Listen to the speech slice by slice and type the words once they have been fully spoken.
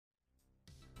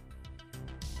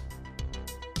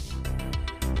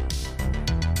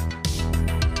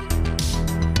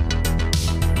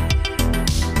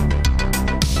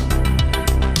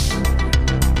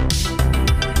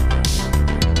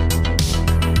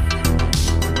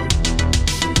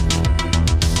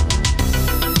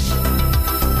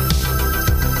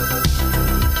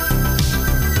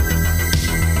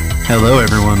Hello,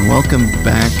 everyone. Welcome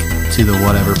back to the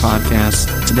Whatever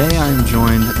Podcast. Today I'm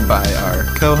joined by our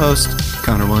co-host,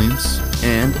 Connor Williams,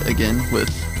 and again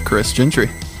with Chris Gentry.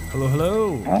 Hello,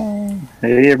 hello.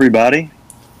 Hey, everybody.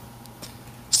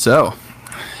 So,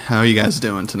 how are you guys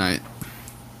doing tonight?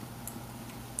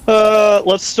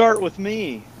 Let's start with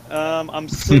me. I'm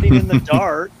sitting in the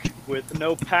dark with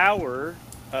no power.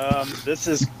 This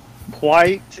is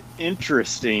quite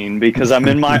interesting because I'm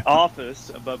in my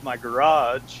office above my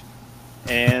garage,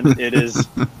 and it is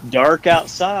dark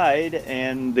outside,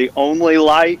 and the only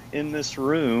light in this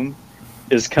room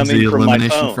is coming from my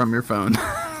phone. From your phone.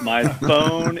 My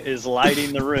phone is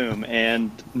lighting the room,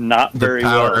 and not very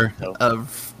well.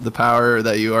 The power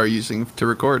that you are using to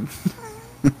record.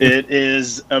 It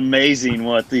is amazing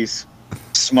what these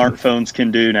smartphones can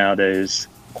do nowadays.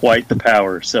 Quite the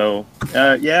power. So,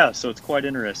 so it's quite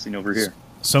interesting over here.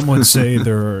 Some would say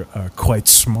they're quite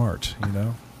smart, you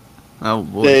know? Oh,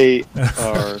 boy. They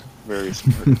are very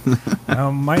smart.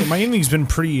 My evening's been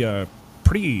pretty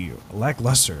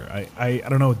lackluster. I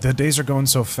don't know. The days are going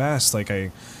so fast. Like, I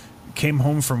came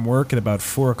home from work at about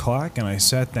 4 o'clock, and I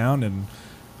sat down, and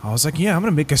I was like, yeah, I'm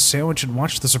going to make a sandwich and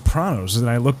watch The Sopranos. And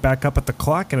I look back up at the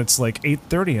clock, and it's like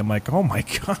 8:30. I'm like, oh, my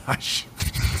gosh.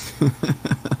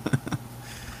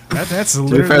 That's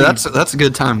literally... To be fair, that's a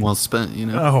good time well spent, you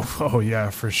know? Oh yeah,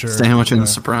 for sure. Sandwich and The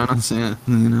Sopranos, yeah,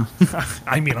 you know.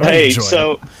 I mean, I enjoy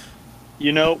so, it.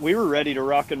 You know, we were ready to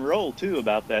rock and roll, too,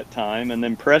 about that time, and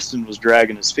then Preston was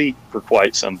dragging his feet for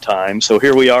quite some time. So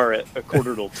here we are at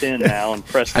 9:45 now, and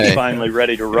Preston's finally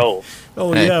ready to roll.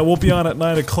 Oh, yeah, we'll be on at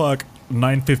 9 o'clock.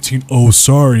 9:15. Oh,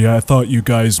 sorry, I thought you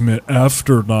guys meant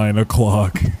after 9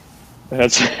 o'clock.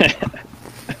 That's...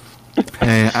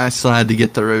 Hey, I still had to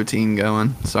get the routine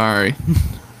going. Sorry.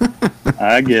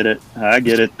 I get it.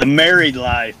 The married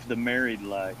life.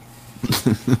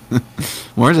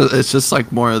 It's just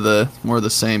like more of the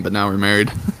same, but now we're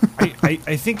married.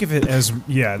 I think of it as,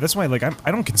 yeah, that's why, like,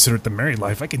 I don't consider it the married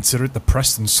life. I consider it the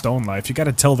Preston Stone life. You got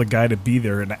to tell the guy to be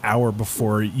there an hour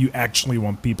before you actually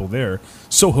want people there,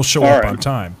 so he'll show up on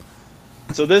time.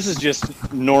 So this is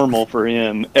just normal for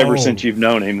him ever since you've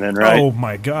known him then, right? Oh,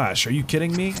 my gosh. Are you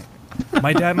kidding me?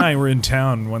 My dad and I were in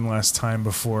town one last time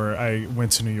before I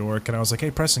went to New York, and I was like,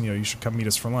 hey, Preston, you should come meet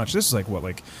us for lunch. This is like,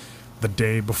 the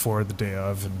day before the day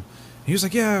of, and he was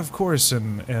like, yeah, of course,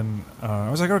 and I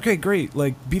was like, okay, great,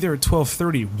 like, be there at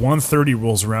 12:30. 1:30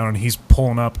 rolls around, and he's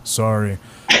pulling up. Sorry,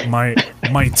 my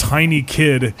tiny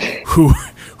kid,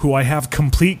 who I have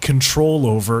complete control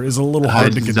over, is a little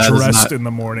hard to get dressed in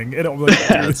the morning.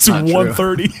 It's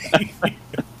 1:30.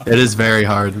 It is very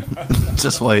hard.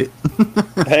 Just wait.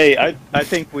 Hey, I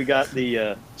think we got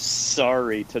the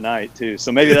sorry tonight, too.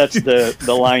 So maybe that's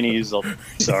the line he used.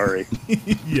 Sorry.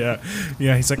 Yeah.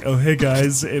 He's like, oh, hey,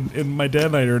 guys. And my dad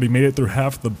and I already made it through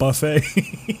half the buffet.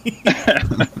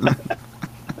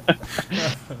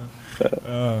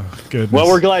 Oh, goodness. Well,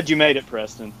 we're glad you made it,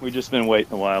 Preston. We've just been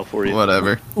waiting a while for you.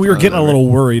 Whatever. We were getting a little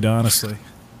worried, honestly.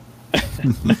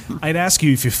 I'd ask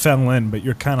you if you fell in, but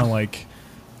you're kind of like...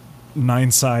 nine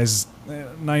times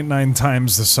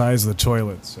the size of the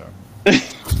toilet, so you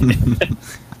couldn't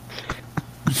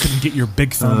get your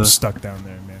big thumb stuck down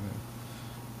there, man.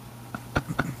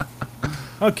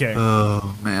 Okay.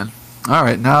 Oh man! All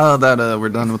right, now that we're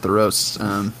done with the roast,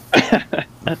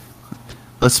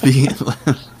 let's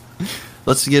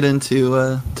get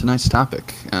into tonight's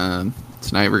topic.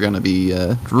 Tonight we're going to be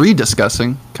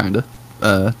rediscussing kind of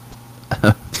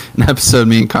an episode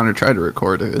me and Connor tried to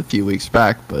record a few weeks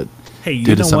back, but hey,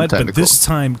 you know what? But this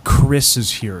time Chris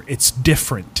is here. It's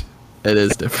different. It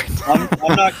is different. I'm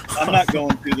not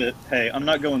going through the. Hey, I'm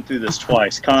not going through this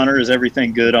twice. Connor, is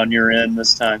everything good on your end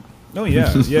this time? Oh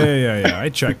yeah. I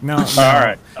checked. Now,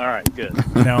 all right, good.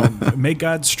 Now, may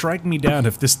God strike me down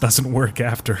if this doesn't work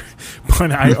after.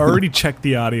 But I already checked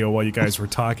the audio while you guys were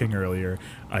talking earlier.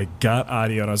 I got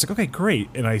audio, and I was like, okay, great.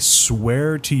 And I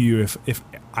swear to you, if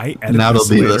I edit now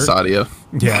this it'll be later, this audio.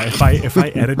 Yeah, if I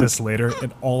edit this later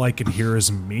and all I can hear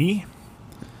is me,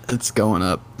 it's going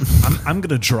up. I'm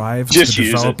gonna drive to the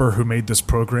developer who made this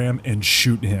program and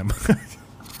shoot him.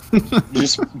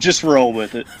 just roll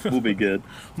with it. We'll be good.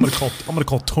 I'm gonna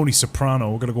call Tony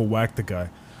Soprano. We're gonna go whack the guy.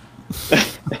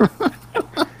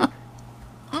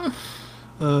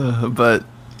 But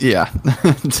yeah,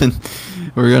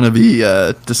 we're gonna be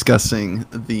discussing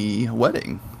the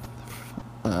wedding.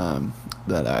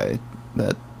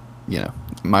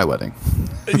 My wedding.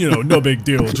 No big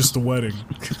deal, just a wedding.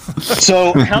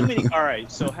 So how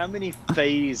many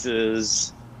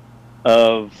phases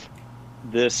of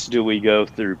this do we go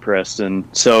through, Preston?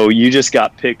 So you just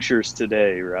got pictures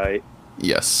today, right?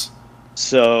 Yes.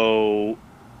 So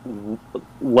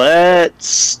let's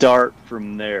start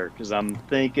from there, because I'm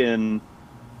thinking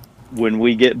when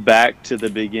we get back to the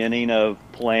beginning of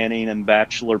planning and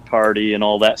bachelor party and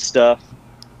all that stuff,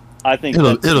 I think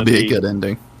It'll be a good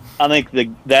ending. I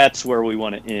think that's where we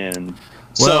want to end.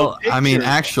 Well, So, I mean,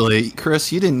 actually,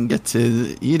 Chris, you didn't get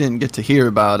to hear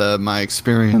about my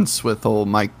experience with old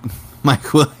Mike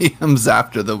Williams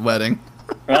after the wedding.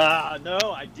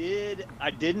 no, I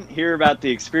didn't hear about the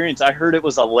experience. I heard it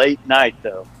was a late night,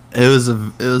 though. It was a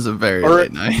very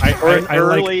late night. Or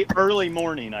an early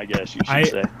morning, I guess you should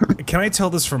say. Can I tell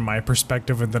this from my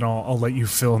perspective, and then I'll let you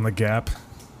fill in the gap?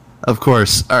 Of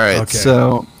course. All right. Okay.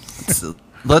 So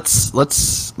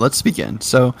let's begin.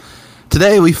 So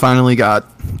today we finally got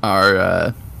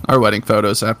our wedding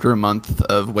photos after a month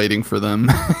of waiting for them.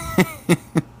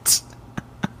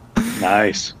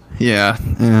 Nice. Yeah,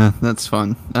 that's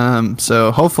fun.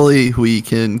 So hopefully we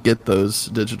can get those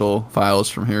digital files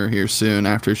from here soon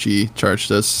after she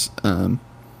charged us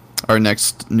our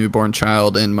next newborn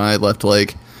child in my left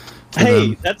leg.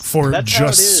 Hey, that's For how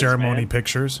just it is, ceremony man.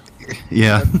 pictures.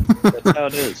 Yeah. That's how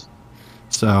it is.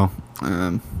 So,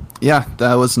 yeah,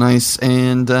 that was nice.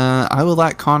 And I will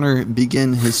let Connor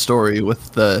begin his story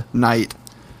with the night.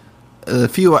 The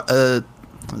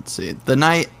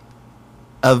night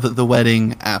of the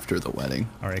wedding after the wedding.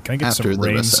 All right, can I get After some the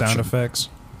rain reception. sound effects?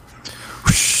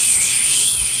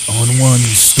 On one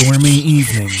stormy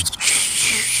evening,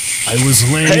 I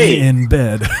was laying in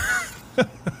bed.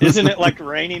 Isn't it like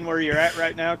raining where you're at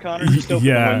right now, Connor? Just open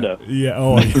the window. Yeah.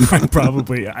 Oh, I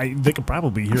probably. They could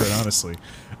probably hear it, honestly.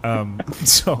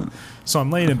 So I'm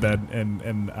laying in bed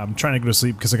and I'm trying to go to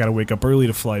sleep because I got to wake up early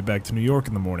to fly back to New York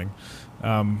in the morning.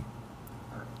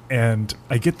 And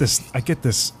I get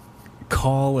this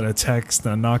call and a text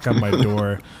and a knock on my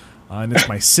door, and it's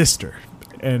my sister,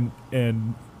 and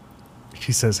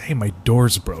she says, "Hey, my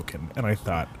door's broken." And I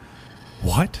thought,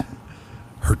 what?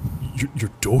 Your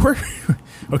door?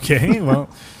 Okay, well,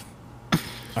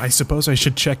 I suppose I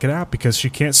should check it out because she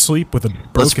can't sleep with a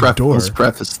broken door. Let's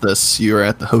preface this. You were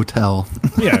at the hotel.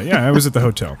 Yeah, I was at the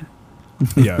hotel.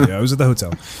 Yeah, I was at the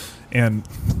hotel, and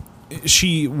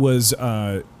she was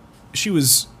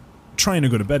trying to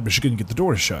go to bed, but she couldn't get the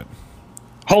door shut.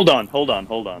 Hold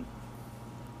on.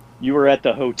 You were at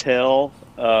the hotel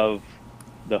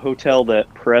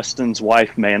that Preston's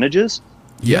wife manages,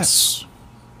 Yes.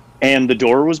 and the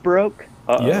door was broke?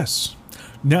 Uh-oh. Yes.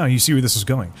 Now you see where this is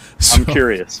going. I'm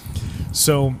curious.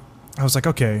 So I was like,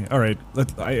 okay, all right.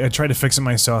 I tried to fix it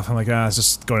myself. I'm like, let's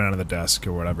just go down to the desk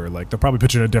or whatever. Like, they'll probably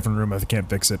put you in a different room if they can't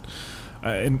fix it.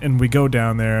 And we go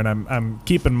down there, and I'm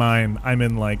keep in mind, I'm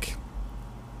in like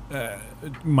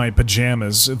my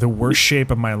pajamas, the worst shape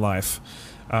of my life.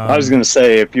 I was going to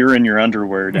say, if you're in your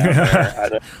underwear down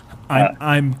there,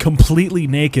 I'm completely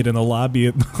naked in the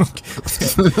lobby.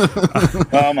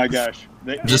 oh my gosh.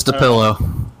 Just a pillow.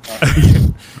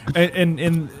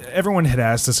 And everyone had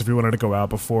asked us if we wanted to go out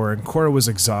before, and Cora was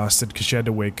exhausted because she had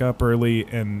to wake up early,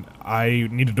 and I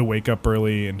needed to wake up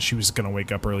early, and she was going to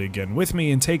wake up early again with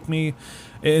me and take me.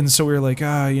 And so we were like,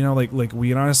 like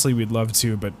we honestly, we'd love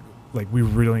to, but like we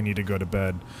really need to go to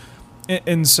bed.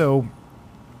 And so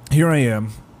here I am,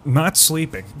 not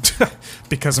sleeping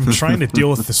because I'm trying to deal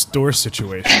with this door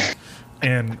situation.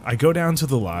 And I go down to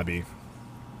the lobby.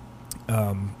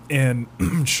 And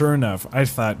sure enough, I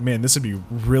thought, man, this would be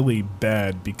really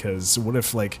bad because what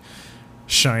if like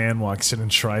Cheyenne walks in and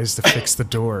tries to fix the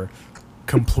door,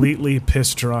 completely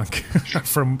pissed drunk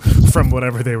from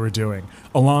whatever they were doing,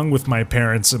 along with my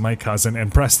parents and my cousin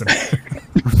and Preston.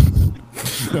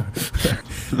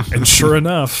 And sure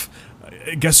enough,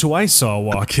 guess who I saw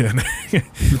walk in?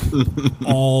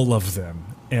 All of them.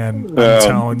 And I'm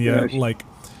telling you, like,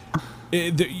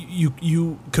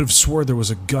 you could have swore there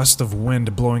was a gust of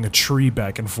wind blowing a tree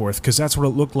back and forth, because that's what it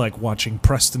looked like watching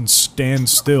Preston stand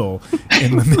still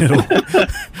in the middle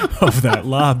of that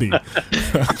lobby.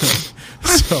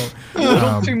 So a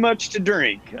little too much to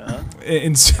drink, huh?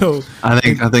 And so I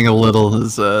think a little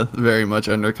is very much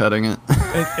undercutting it.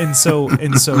 and so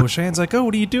Cheyenne's like, "Oh,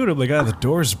 what are you doing?" I'm like, "The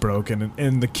door's broken."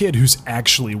 And the kid who's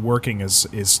actually working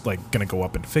is like gonna go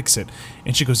up and fix it.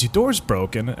 And she goes, "Your door's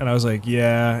broken." And I was like,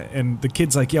 "Yeah." And the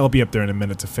kid's like, "Yeah, I'll be up there in a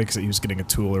minute to fix it." He was getting a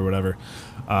tool or whatever.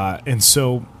 And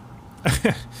so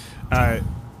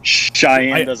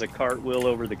Cheyenne does a cartwheel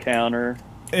over the counter,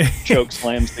 choke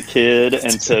slams the kid,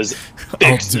 and says,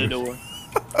 "Fix the door."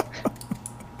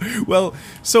 Well,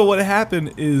 so what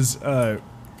happened is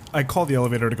I called the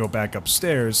elevator to go back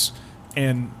upstairs,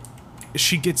 and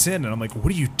she gets in, and I'm like, "What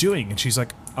are you doing?" And she's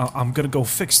like, I'm gonna go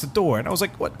fix the door. And I was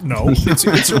like, what? No,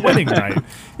 it's your wedding night.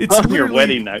 It's On your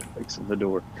wedding night, fixing the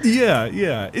door.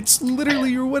 Yeah, it's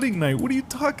literally your wedding night. What are you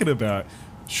talking about?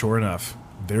 Sure enough,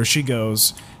 there she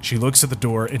goes. She looks at the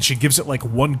door and she gives it like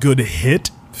one good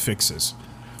hit, fixes.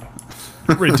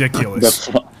 Ridiculous.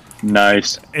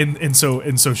 Nice. And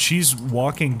so she's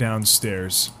walking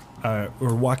downstairs,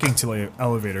 or walking to the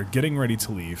elevator, getting ready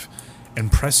to leave,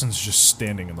 and Preston's just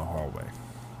standing in the hallway.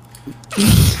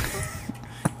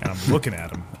 And I'm looking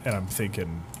at him, and I'm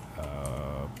thinking,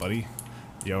 buddy,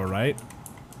 you alright?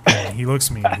 And he looks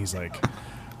at me, and he's like,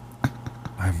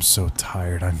 I'm so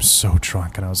tired, I'm so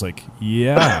drunk. And I was like,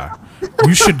 yeah,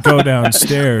 you should go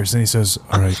downstairs. And he says,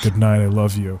 alright, good night, I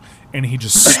love you. And he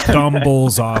just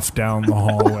stumbles off down the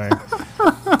hallway.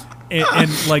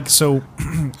 And like, so...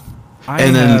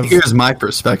 And then here's my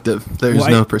perspective. There's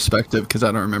no perspective because I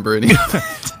don't remember any.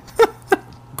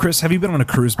 Chris, have you been on a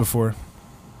cruise before?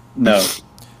 No.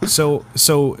 So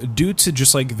due to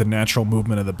just like the natural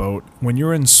movement of the boat, when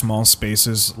you're in small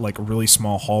spaces, like really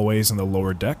small hallways in the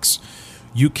lower decks,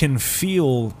 you can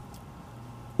feel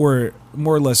or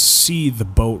more or less see the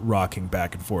boat rocking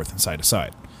back and forth and side to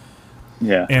side.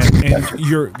 Yeah. And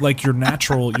your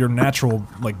natural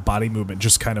like body movement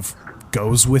just kind of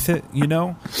goes with it, you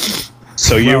know?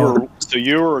 So you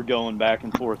were going back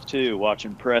and forth too,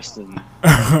 watching Preston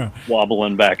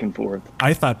wobbling back and forth.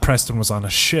 I thought Preston was on a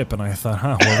ship, and I thought,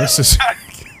 well, this is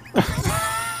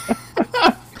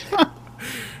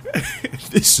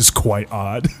this is quite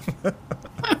odd.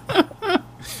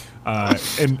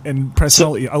 And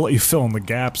Preston, I'll let you fill in the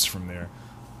gaps from there.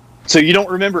 So you don't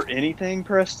remember anything,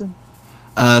 Preston?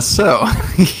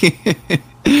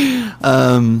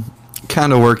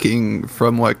 Kind of working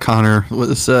from what Connor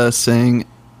was saying,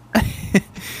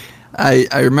 I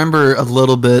remember a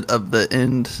little bit of the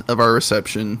end of our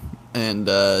reception, and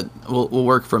we'll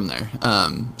work from there.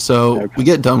 So we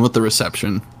get done with the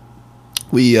reception,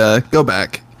 we go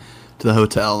back to the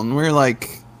hotel, and we're like,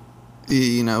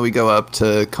 we go up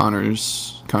to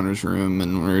Connor's room,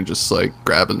 and we're just like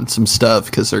grabbing some stuff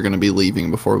because they're going to be leaving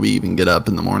before we even get up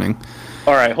in the morning.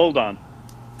 All right, hold on.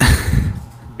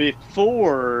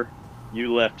 Before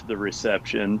you left the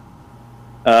reception,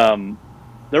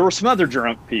 there were some other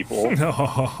drunk people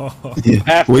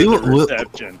after the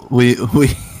reception. We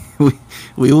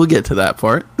will get to that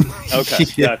part. Okay,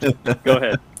 gotcha. Go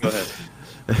ahead.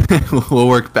 We'll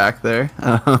work back there.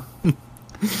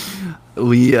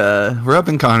 We're up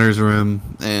in Connor's room,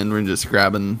 and we're just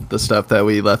grabbing the stuff that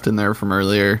we left in there from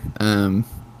earlier. And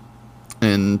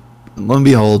lo and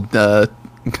behold,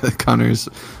 Connor's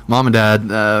mom and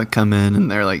dad come in, and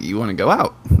they're like, you want to go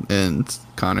out? And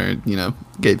Connor,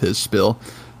 gave his spiel,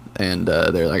 and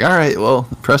they're like, all right, well,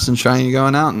 Preston's trying you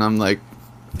going out, and I'm like,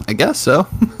 I guess so.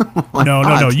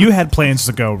 No, you had plans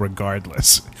to go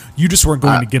regardless. You just weren't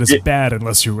going to get as bad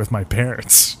unless you were with my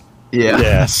parents. Yeah,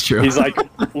 that's true. He's like,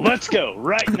 let's go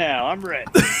right now, I'm ready.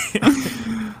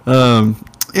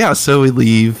 Yeah, so we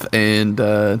leave, and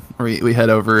we head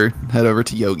over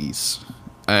to Yogi's.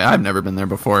 I've never been there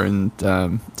before, and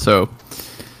so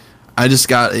I just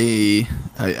got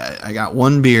I got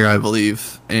one beer, I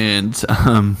believe, and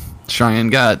Cheyenne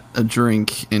got a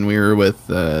drink, and we were with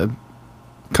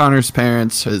Connor's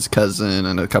parents, his cousin,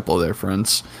 and a couple of their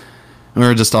friends. And we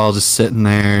were just all sitting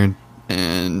there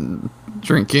and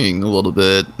drinking a little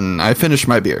bit, and I finished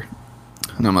my beer,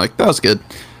 and I'm like, that was good.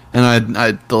 And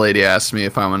the lady asked me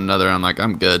if I want another. I'm like,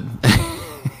 I'm good.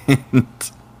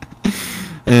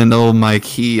 And old Mike,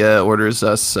 he orders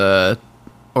us I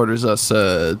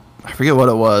forget what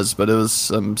it was, but it was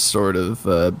some sort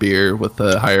of beer with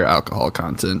a higher alcohol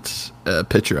content,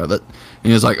 picture of it. And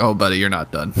he was like, oh, buddy, you're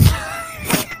not done.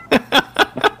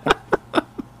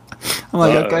 I'm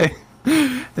like, okay.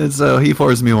 And so he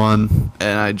pours me one,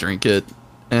 and I drink it,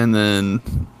 and then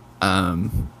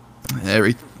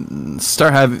we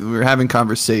were having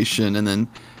conversation, and then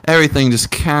everything just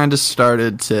kind of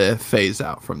started to phase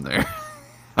out from there.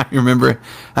 I remember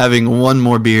having one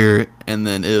more beer, and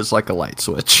then it was like a light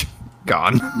switch.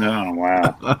 Gone. Oh,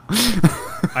 wow.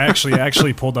 I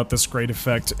actually pulled up this great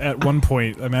effect. At one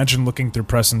point, imagine looking through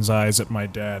Preston's eyes at my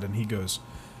dad, and he goes,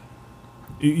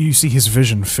 you see his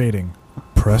vision fading.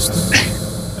 Preston.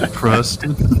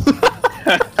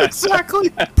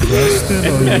 Exactly. Preston,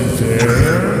 are you there?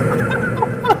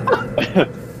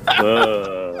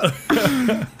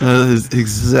 That is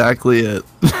exactly it.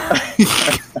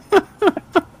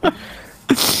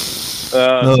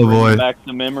 Oh boy! Back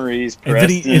to memories. And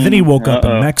then he woke up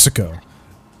in Mexico.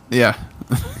 Yeah.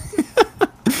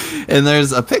 And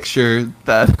there's a picture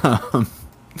that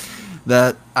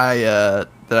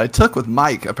I took with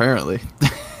Mike, apparently,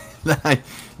 that I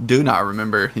do not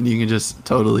remember, and you can just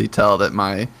totally tell that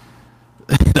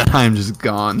that I'm just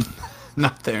gone,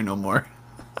 not there no more.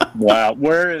 Wow,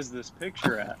 where is this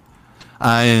picture at?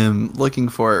 I am looking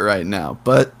for it right now,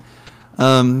 but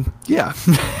yeah.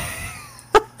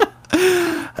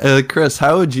 Chris,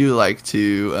 how would you like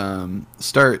to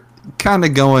start kind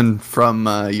of going from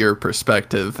your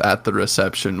perspective at the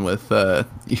reception with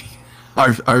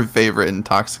our favorite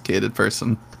intoxicated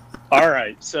person? All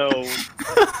right, so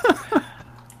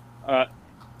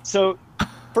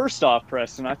first off,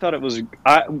 Preston, I thought it was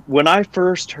when I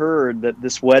first heard that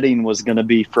this wedding was going to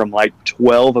be from like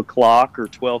 12 o'clock or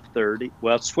 12:30.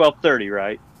 Well, it's 12:30,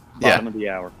 right? Bottom of the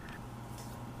hour.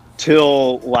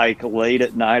 Till like late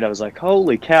at night, I was like,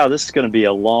 "Holy cow, this is going to be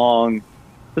a long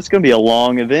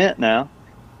event now."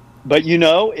 But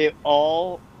it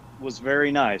all was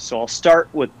very nice. So I'll start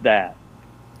with that.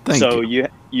 Thank you.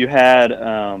 You had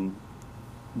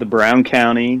the Brown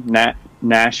County,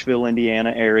 Nashville,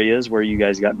 Indiana areas where you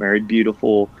guys got married.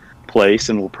 Beautiful place,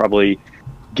 and we'll probably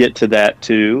get to that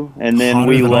too. And then Hotter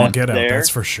we than all left get out, there. that's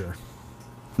for sure.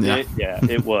 Yeah.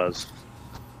 It was.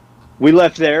 We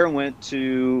left there and went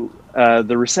to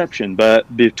the reception,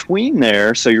 but between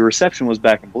there, so your reception was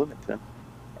back in Bloomington,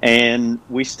 and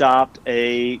we stopped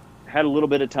had a little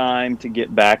bit of time to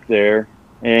get back there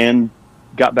and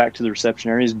got back to the reception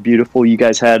area. It's beautiful. You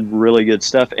guys had really good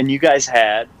stuff, and you guys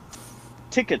had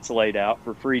tickets laid out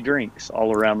for free drinks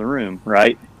all around the room,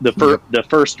 right? The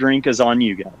first drink is on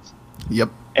you guys. Yep.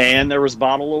 And there was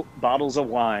bottles of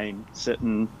wine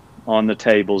sitting on the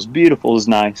tables. Beautiful. It was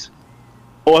nice.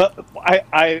 Well,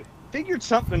 I figured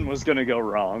something was going to go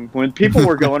wrong when people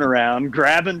were going around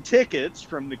grabbing tickets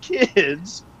from the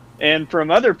kids and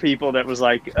from other people that was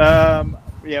like, yeah,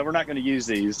 we're not going to use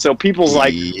these. So people's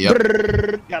like,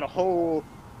 got a whole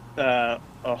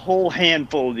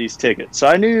handful of these tickets. So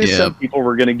I knew some people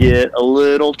were going to get a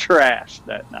little trashed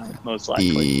that night, most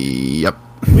likely. Yep.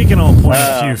 We can all point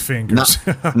a few fingers.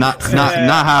 Not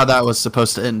how that was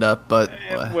supposed to end up, but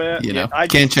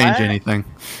can't change anything.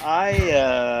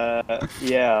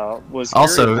 Was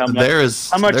also curious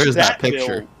how much that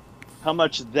picture. How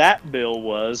much that bill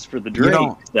was for the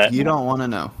drink? You don't want to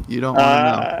know. You don't want to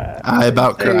know. I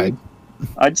about cried.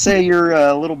 I'd say you're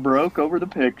a little broke over the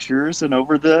pictures and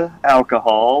over the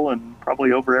alcohol and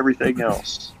probably over everything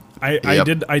else. I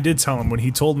did tell him when he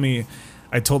told me.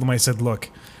 I told him, I said, look,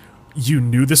 you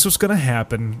knew this was going to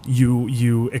happen.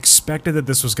 You expected that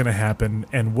this was going to happen.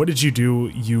 And what did you do?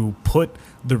 You put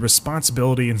the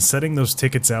responsibility in setting those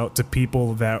tickets out to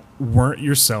people that weren't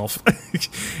yourself.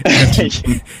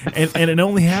 and it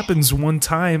only happens one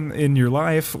time in your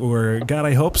life, or God,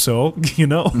 I hope so,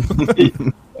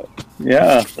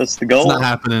 Yeah, that's the goal. It's not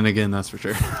happening again, that's for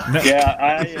sure. No.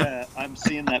 Yeah, I'm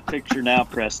seeing that picture now,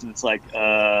 Preston. It's like,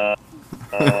 where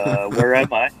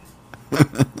am I?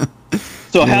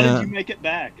 So how did you make it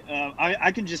back?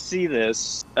 I can just see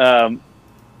this.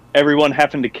 Everyone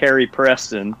having to carry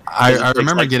Preston. I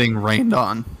remember getting rained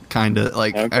on, kind of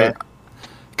like,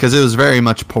 because it was very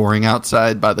much pouring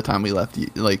outside by the time we left. You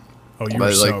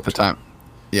were soaked. The time,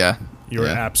 yeah, you were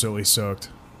absolutely soaked.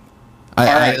 All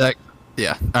right.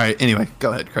 All right. Anyway,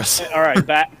 go ahead, Chris. All right.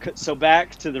 Back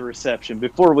to the reception.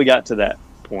 Before we got to that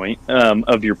point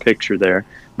of your picture there,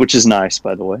 which is nice,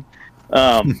 by the way.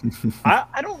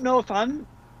 I don't know if I'm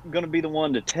going to be the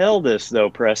one to tell this, though,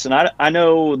 Preston. I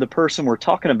know the person we're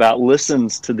talking about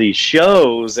listens to these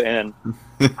shows, and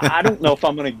I don't know if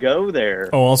I'm going to go there.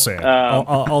 Oh, I'll say it.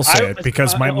 I'll say it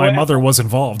because my mother was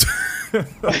involved.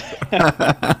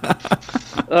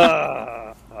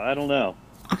 I don't know.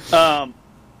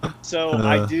 So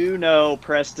I do know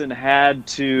Preston had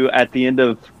to, at the end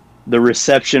of the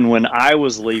reception when I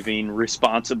was leaving,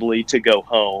 responsibly to go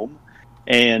home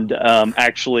and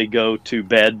actually go to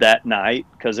bed that night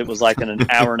because it was like an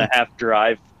hour and a half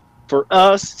drive for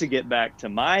us to get back to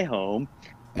my home.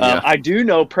 I do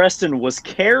know Preston was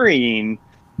carrying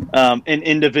an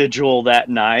individual that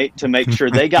night to make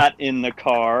sure they got in the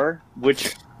car,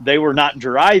 which they were not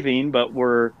driving, but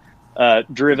were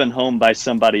driven home by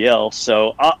somebody else.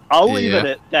 So I'll leave it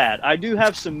at that. I do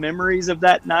have some memories of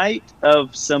that night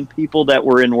of some people that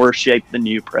were in worse shape than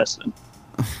you, Preston.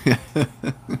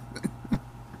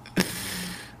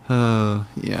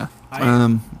 Yeah.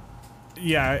 I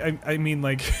mean,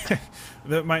 like,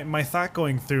 my thought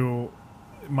going through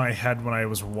my head when I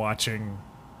was watching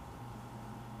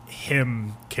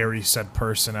him carry said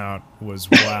person out was,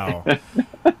 wow.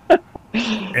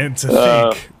 And to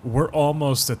think we're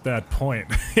almost at that point.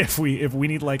 if we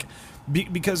need like,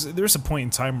 because there's a point in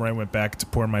time where I went back to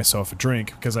pour myself a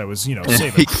drink because I was,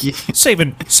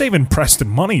 saving Preston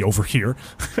money over here.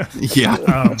 Yeah,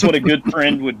 that's what a good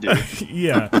friend would do.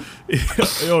 Yeah.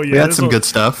 Oh yeah. we had some good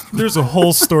stuff. There's a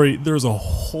whole story. There's a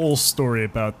whole story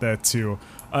about that too.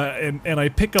 And I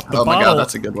pick up the bottle. Oh my god,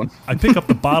 that's a good one. I pick up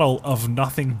the bottle of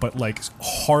nothing but like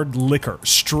hard liquor,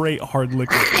 straight hard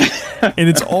liquor, and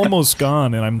it's almost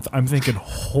gone. And I'm thinking,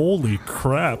 holy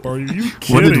crap, are you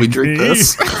kidding When did we drink me?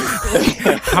 this?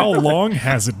 How long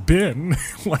has it been?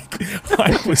 Like,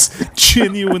 I was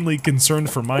genuinely concerned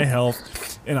for my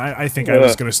health, and I think I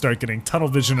was going to start getting tunnel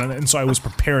vision, and so I was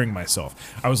preparing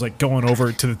myself. I was like going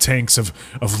over to the tanks of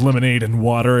lemonade and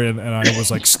water, and I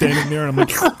was like standing there, and I'm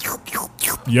like,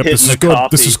 yep, this is good.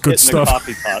 This is good stuff.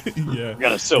 Coffee pot. Yeah, I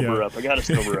gotta sober up.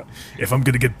 If I'm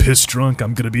gonna get pissed drunk,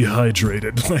 I'm gonna be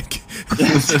hydrated. Like,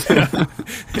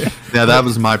 Yeah, that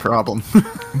was my problem.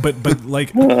 but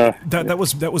like that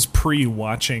was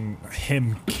pre-watching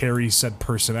him carry said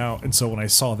person out, and so when I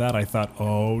saw that, I thought,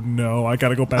 oh no, I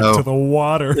gotta go back to the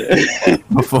water.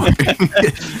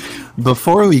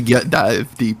 Before we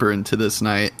dive deeper into this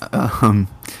night,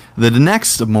 the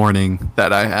next morning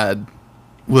that I had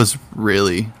was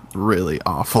really, really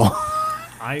awful.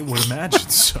 I would imagine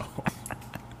so.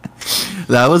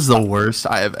 That was the worst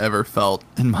I have ever felt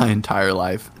in my entire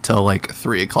life till like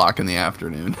 3 o'clock in the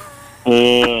afternoon.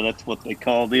 Oh, that's what they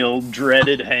call the old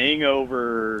dreaded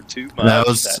hangover. Too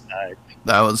much that night.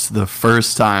 That was the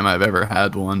first time I've ever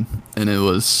had one, and it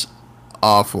was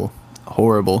awful,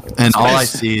 horrible. And all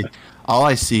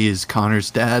I see is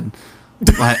Connor's dad.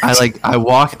 I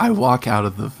walk out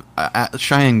of the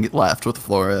Cheyenne left with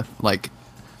Flora like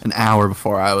an hour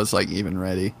before I was like even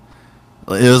ready.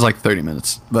 It was like 30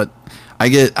 minutes, but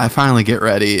I finally get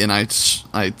ready, and I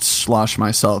slosh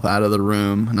myself out of the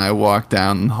room, and I walk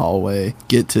down the hallway,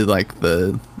 get to like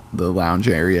the lounge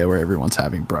area where everyone's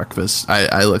having breakfast.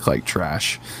 I look like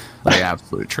trash, like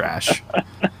absolute trash,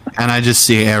 and I just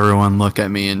see everyone look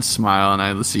at me and smile, and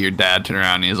I see your dad turn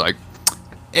around, and he's like,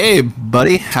 "Hey,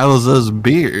 buddy, how's those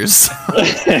beers?"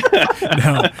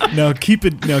 Now keep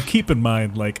in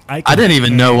mind, like I didn't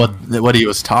even know what he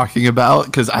was talking about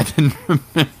because I didn't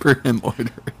remember him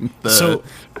ordering the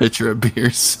pitcher of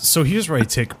beers. So here's where I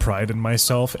take pride in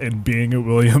myself and being at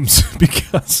Williams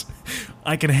because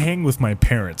I can hang with my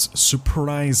parents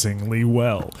surprisingly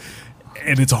well,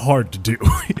 and it's hard to do.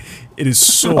 It is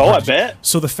so. Oh, hard I bet.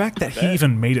 So the fact that he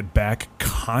even made it back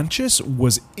conscious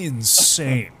was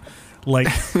insane. Like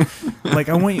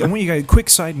I want you guys.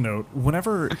 Quick side note: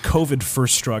 whenever COVID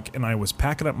first struck, and I was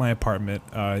packing up my apartment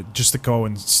just to go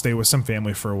and stay with some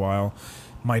family for a while,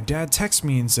 my dad texts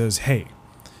me and says, "Hey,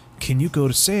 can you go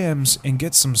to Sam's and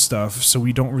get some stuff so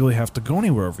we don't really have to go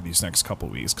anywhere over these next couple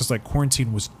of weeks?" Because like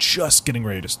quarantine was just getting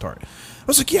ready to start. I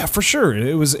was like, "Yeah, for sure."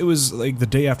 It was like the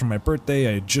day after my birthday.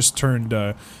 I had just turned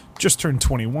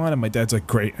 21, and my dad's like,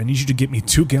 "Great, I need you to get me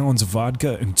 2 gallons of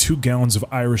vodka and 2 gallons of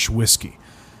Irish whiskey."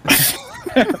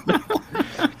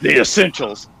 The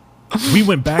essentials. We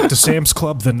went back to Sam's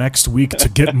Club the next week to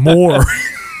get more.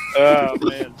 Oh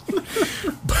man!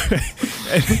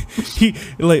 He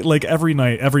like every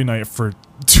night for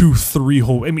 2-3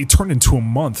 whole. I mean, it turned into a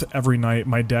month. Every night,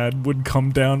 my dad would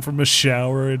come down from a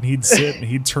shower and he'd sit and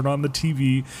he'd turn on the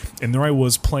TV, and there I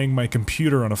was playing my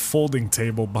computer on a folding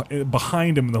table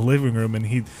behind him in the living room, and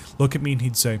he'd look at me and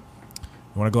he'd say, "You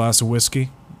want a glass of whiskey?"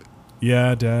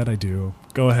 "Yeah, Dad, I do.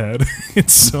 Go ahead."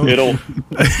 It's so it'll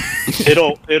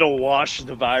wash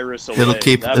the virus away. It'll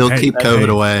keep COVID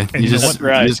away. You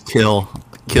just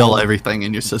kill everything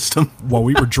in your system. While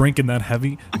we were drinking that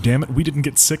heavy, damn it, we didn't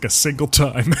get sick a single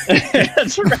time.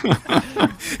 That's right.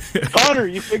 Connor,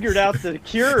 you figured out the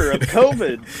cure of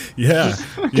COVID. Yeah.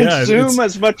 Consume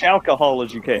as much alcohol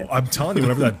as you can. I'm telling you,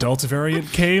 whenever that Delta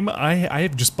variant came, I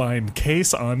am just buying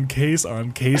case on case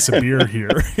on case of beer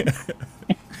here.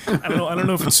 I don't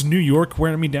know if it's New York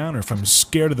wearing me down or if I'm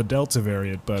scared of the Delta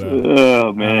variant, but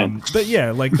oh man. But yeah,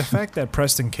 like the fact that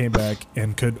Preston came back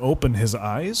and could open his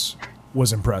eyes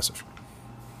was impressive.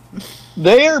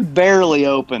 They are barely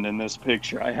open in this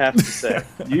picture, I have to say.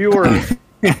 You were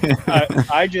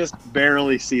I just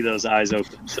barely see those eyes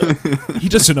open. So. He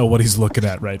doesn't know what he's looking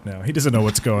at right now. He doesn't know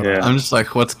what's going on. I'm just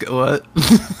like, what?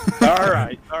 All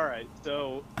right.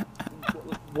 So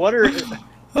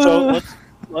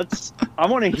I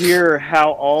want to hear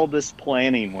how all this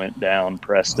planning went down,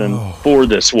 Preston, for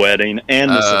this wedding and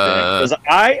this event. Because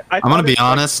I'm gonna be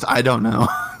honest, I don't know.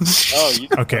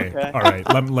 Okay. All right.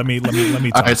 Let me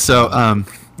talk. All right. So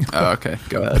okay,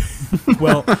 go ahead.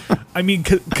 Well, I mean,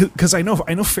 because I know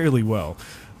fairly well.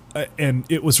 and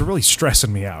it was really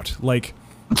stressing me out. Like,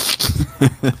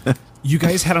 you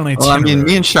guys had an itinerary. Well, I mean,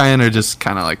 me and Cheyenne are just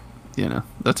kind of like,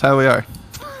 that's how we are.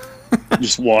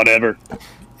 Just whatever.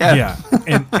 Yeah,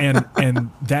 and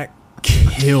that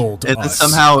killed and us.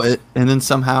 Then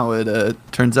somehow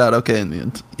it turns out okay in the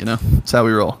end. It's how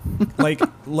we roll. like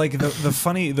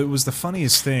the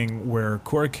funniest thing where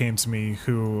Cora came to me,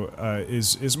 who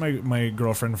is my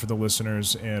girlfriend for the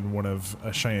listeners and one of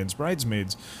Cheyenne's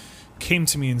bridesmaids, came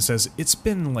to me and says, it's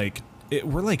been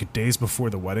we're like days before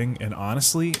the wedding, and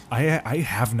honestly, I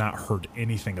have not heard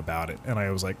anything about it. And I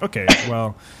was like, okay,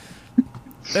 well,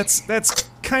 that's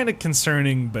kind of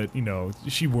concerning, but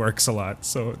she works a lot,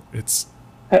 so it's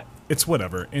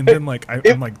whatever. And then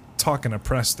I'm like talking to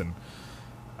Preston,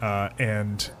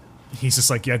 and he's just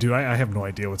like, yeah, dude, I have no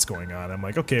idea what's going on. I'm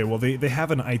like, okay, well, they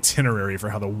have an itinerary for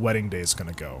how the wedding day is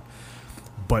going to go,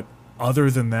 but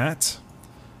other than that,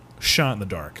 shot in the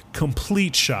dark,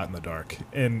 complete shot in the dark.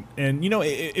 And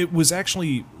it was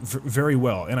actually very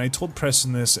well. And I told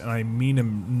Preston this, and I mean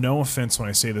him no offense when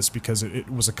I say this, because it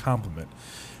was a compliment.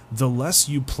 The less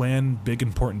you plan big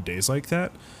important days like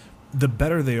that, the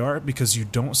better they are, because you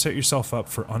don't set yourself up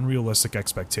for unrealistic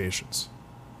expectations.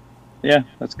 Yeah,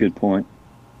 that's a good point.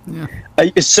 Yeah.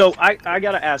 So I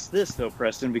got to ask this though,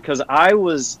 Preston, because I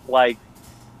was like,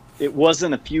 it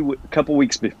wasn't a couple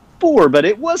weeks before, but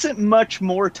it wasn't much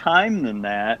more time than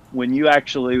that when you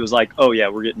actually was like, oh yeah,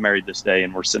 we're getting married this day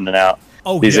and we're sending out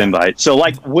these invites. So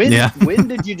like, when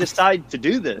did you decide to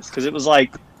do this? Because it was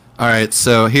like, all right,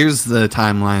 so here's the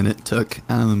timeline it took.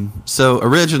 So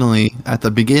originally, at the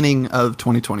beginning of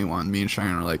 2021, me and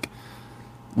Cheyenne were like,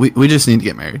 we just need to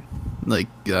get married. Like,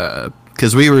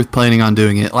 because we were planning on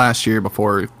doing it last year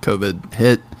before COVID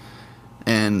hit,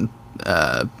 and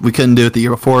we couldn't do it the year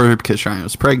before because Cheyenne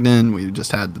was pregnant. We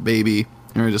just had the baby,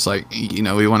 and we were just like,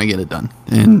 we want to get it done.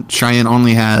 And Cheyenne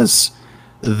only has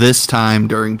this time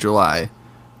during July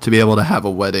to be able to have a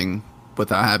wedding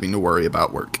without having to worry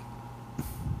about work.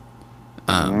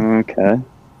 Okay.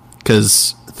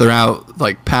 Because throughout,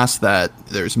 past that,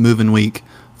 there's moving week,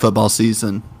 football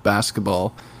season,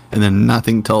 basketball, and then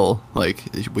nothing till,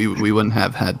 we wouldn't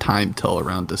have had time till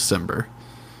around December.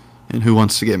 And who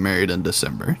wants to get married in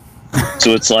December?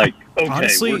 So it's like, okay,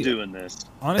 honestly, we're doing this.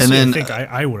 Honestly, and then, I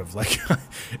think I would have,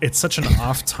 it's such an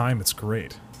off time, it's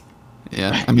great.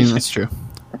 Yeah, I mean, that's true.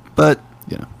 But,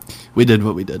 we did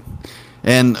what we did.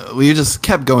 And we just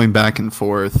kept going back and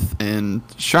forth, and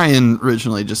Cheyenne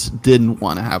originally just didn't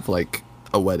want to have,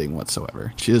 a wedding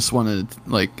whatsoever. She just wanted,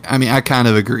 I kind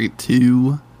of agreed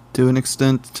to an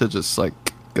extent, to just,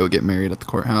 go get married at the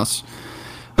courthouse.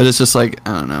 But it's just, I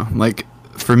don't know.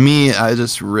 For me, I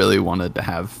just really wanted to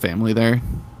have family there.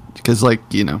 Because, if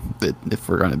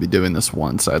we're going to be doing this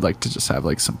once, I'd like to just have,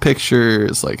 some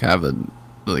pictures, have a,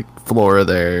 Flora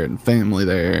there, and family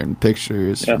there, and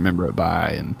pictures to remember it by,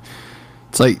 and...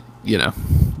 It's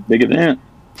big event.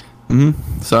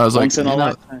 Mm-hmm. So I was once in a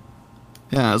lifetime.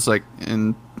 Yeah, I was like,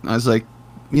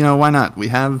 why not? We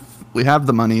have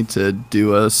the money to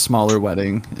do a smaller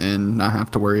wedding and not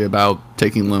have to worry about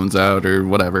taking loans out or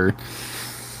whatever.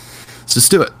 Let's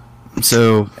just do it.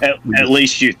 So at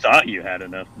least you thought you had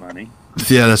enough money.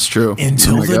 Yeah, that's true.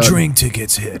 Until the drink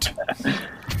tickets hit.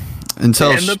 And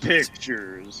the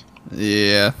pictures.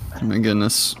 Yeah, my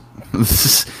goodness.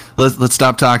 Let's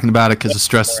stop talking about it because it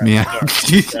stresses me out. It's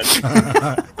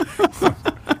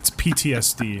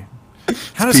PTSD.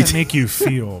 How does that make you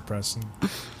feel, Preston?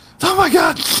 Oh my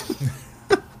god!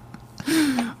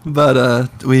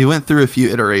 But we went through a few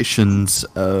iterations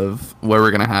of where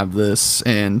we're gonna have this,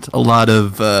 and a lot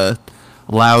of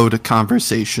loud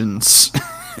conversations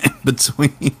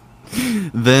between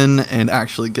then and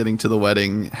actually getting to the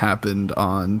wedding happened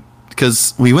on.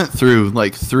 Because we went through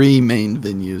 3 main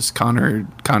venues.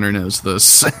 Connor knows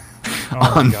this.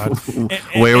 Oh my god!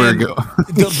 Where we're going.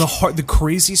 The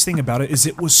craziest thing about it is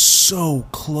it was so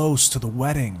close to the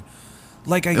wedding.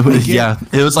 It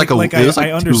was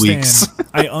I understand. 2 weeks.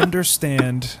 I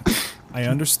understand.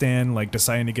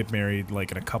 Deciding to get married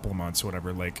in a couple of months or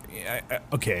whatever.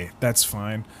 Okay, that's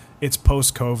fine. It's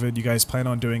post-COVID. You guys plan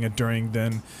on doing it during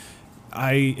then.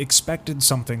 I expected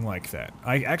something like that.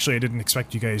 I didn't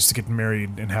expect you guys to get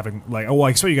married and having I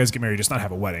expect you guys to get married, just not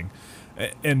have a wedding.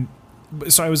 And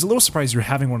so I was a little surprised you were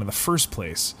having one in the first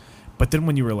place. But then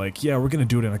when you were like, yeah, we're going to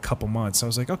do it in a couple months, I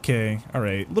was like, okay, all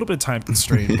right, a little bit of time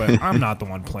constraint, but I'm not the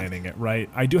one planning it, right?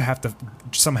 I do have to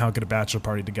somehow get a bachelor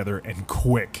party together and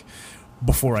quick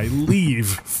before I leave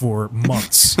for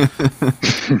months.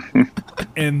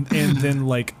 and then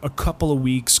a couple of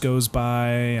weeks goes by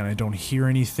and I don't hear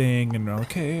anything, and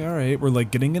okay, all right, we're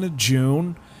getting into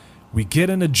June. We get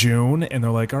into June, and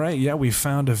they're like, all right, yeah, we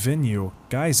found a venue.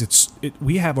 Guys,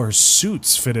 we have our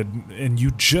suits fitted, and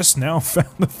you just now found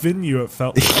the venue, it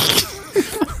felt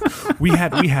like. we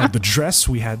had the dress,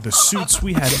 we had the suits,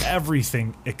 we had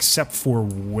everything except for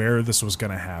where this was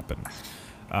going to happen.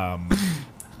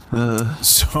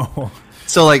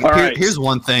 So like, right. here's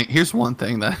one thing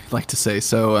that I'd like to say.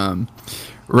 So,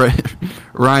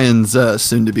 Ryan's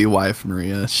soon-to-be wife,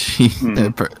 Maria, she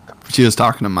was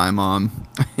talking to my mom,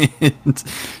 and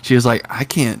she was like, I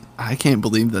can't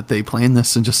believe that they planned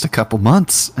this in just a couple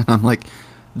months. And I'm like,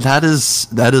 that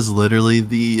is literally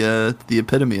the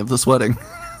epitome of this wedding.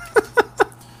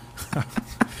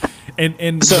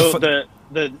 and so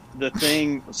the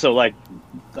thing, so like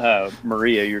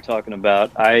Maria, you're talking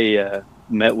about, I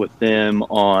met with them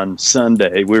on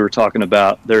Sunday. We were talking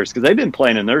about theirs because they've been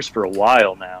planning theirs for a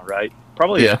while now, right?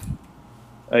 Probably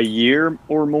a year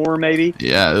or more, maybe.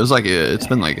 Yeah, it's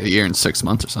been like a year and 6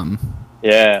 months or something.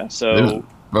 Yeah, so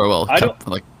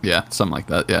something like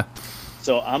that. Yeah.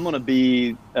 So I'm gonna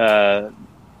be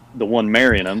the one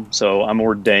marrying them, so I'm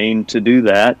ordained to do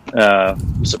that.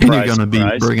 Surprise, and you're gonna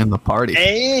surprise. be bringing the party.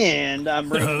 And I'm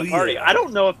bringing the party. Yeah. I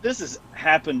don't know if this has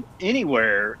happened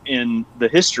anywhere in the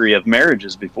history of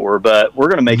marriages before, but we're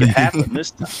gonna make it happen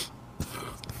this time.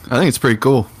 I think it's pretty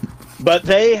cool. But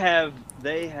they have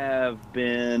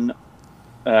been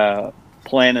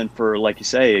planning for, like you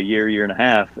say, a year and a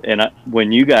half. And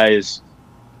when you guys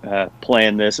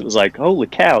planned this, it was like, holy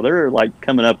cow, they're like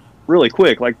coming up really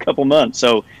quick, like a couple months.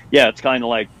 So yeah, it's kind of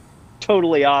like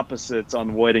totally opposites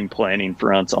on wedding planning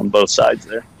fronts on both sides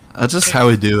there. That's just how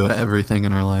we do everything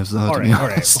in our lives, though. All right.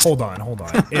 Hold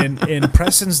on. In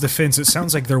Preston's defense, it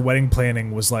sounds like their wedding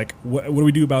planning was like, what do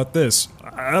we do about this?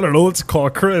 I don't know. Let's call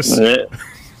Chris. Hey,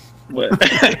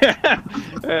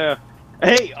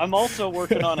 I'm also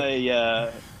working on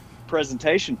a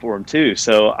presentation for him too.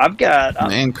 So I've got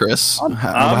Chris,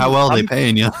 how well are they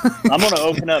paying you? I'm going to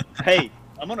open up. Hey,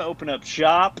 I'm going to open up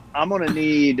shop. I'm going to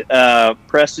need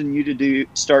Preston, you to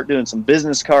start doing some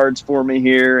business cards for me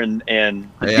here, and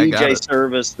the DJ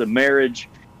service, the marriage.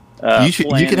 You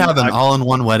could have an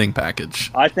all-in-one wedding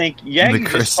package. I think the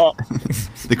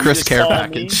Chris care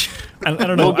package. I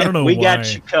don't know. We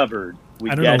got you covered.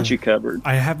 You covered.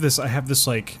 I have this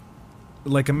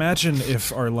like imagine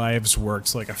if our lives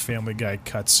worked like a Family Guy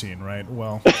cutscene, right?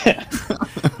 Well,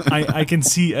 I can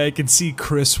see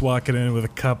Chris walking in with a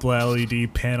couple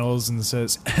LED panels and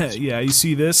says, "Yeah, you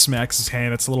see this?" Smacks his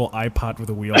hand. It's a little iPod with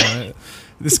a wheel on it.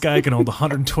 This guy can hold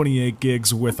 128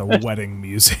 gigs with a wedding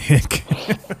music.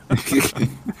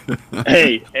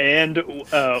 Hey, and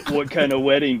what kind of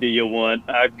wedding do you want?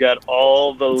 I've got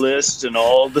all the lists and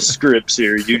all the scripts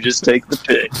here. You just take the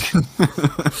pick.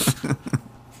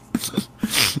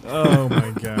 Oh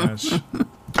my gosh.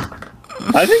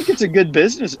 I think it's a good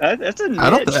business. That's a niche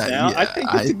now. Yeah, I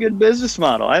think it's a good business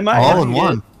model. I might all in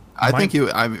one. I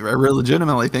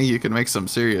legitimately think you can make some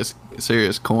serious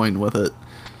coin with it.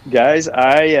 Guys,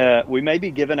 we may be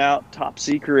giving out top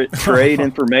secret trade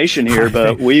information here,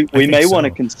 but we may want to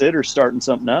consider starting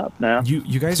something up now.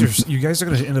 You guys are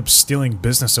going to end up stealing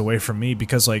business away from me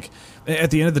because, like, at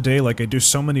the end of the day, like, I do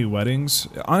so many weddings.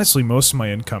 Honestly, most of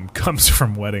my income comes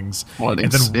from weddings.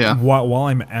 And then while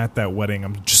I'm at that wedding,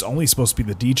 I'm just only supposed to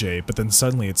be the DJ. But then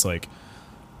suddenly it's like,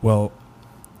 well,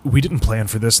 we didn't plan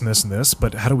for this and this and this,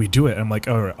 but how do we do it? And I'm like,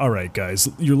 all right, guys,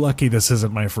 you're lucky this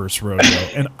isn't my first rodeo.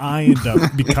 And I end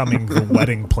up becoming the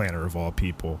wedding planner of all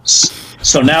people.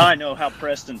 So now I know how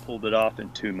Preston pulled it off in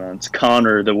 2 months.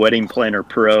 Connor, the wedding planner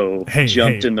pro,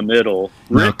 jumped in the middle.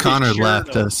 No, Connor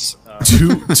left us.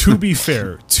 To be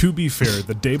fair,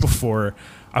 the day before,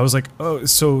 I was like, oh,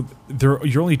 so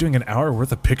you're only doing an hour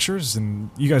worth of pictures?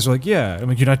 And you guys are like, yeah. I'm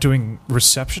like, you're not doing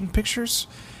reception pictures?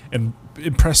 And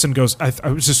Preston goes, I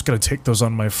was just going to take those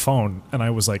on my phone. And I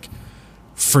was like,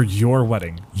 for your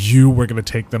wedding, you were going to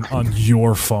take them on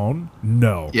your phone?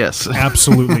 No. Yes.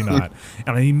 Absolutely not.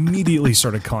 And I immediately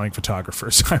started calling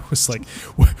photographers. I was like,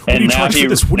 what do you charge for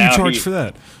this? What do you charge for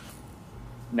that?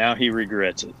 Now he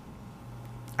regrets it.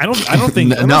 I don't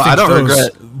think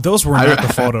regret. Those were not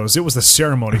the photos. It was the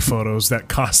ceremony photos that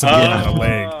cost him a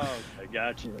leg.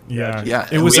 Got you. Yeah.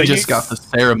 It was. We just got the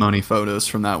ceremony photos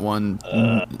from that one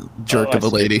jerk of a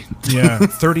lady. Yeah,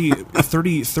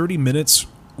 30 minutes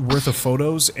worth of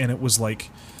photos, and it was like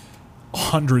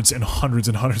hundreds and hundreds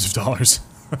and hundreds of dollars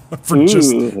for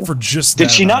just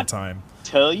that amount of time.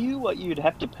 Tell you what you'd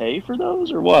have to pay for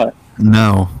those, or what?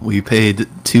 No, we paid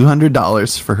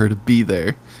 $200 for her to be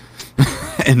there,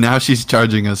 and now she's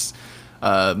charging us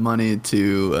money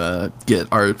to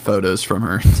get our photos from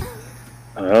her.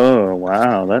 Oh,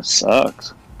 wow, that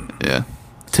sucks. Yeah.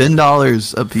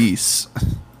 $10 a piece.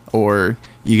 or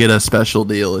you get a special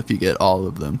deal if you get all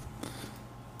of them.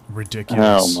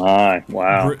 Ridiculous. Oh my!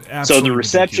 Wow. So the Absolutely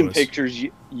reception ridiculous. pictures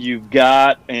you've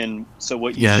got, and so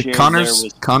what you Yeah, shared Connor's there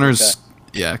was Connor's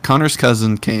yeah, Connor's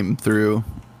cousin came through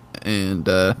and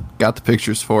got the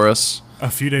pictures for us A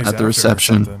few days at after the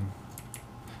reception. Or something.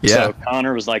 Yeah, So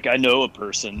Connor was like, "I know a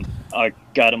person. I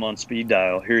got him on speed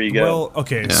dial. Here you go." Well,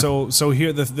 okay, Yeah. so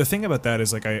here the thing about that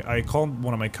is like I called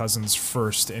one of my cousins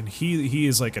first, and he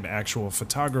is like an actual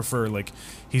photographer. Like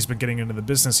he's been getting into the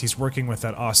business. He's working with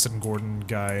that Austin Gordon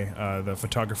guy, the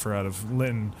photographer out of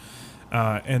Linton.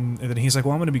 And then he's like,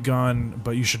 well, I'm going to be gone,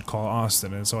 but you should call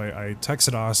Austin. And so I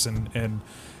texted Austin, and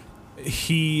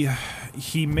he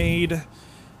made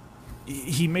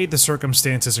the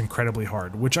circumstances incredibly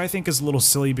hard, which I think is a little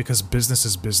silly because business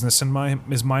is business in my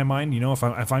mind. You know, if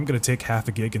I'm going to take half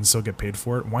a gig and still get paid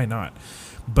for it, why not?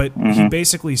 But he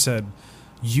basically said,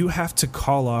 you have to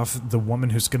call off the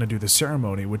woman who's going to do the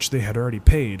ceremony, which they had already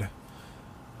paid.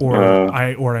 Or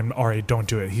I don't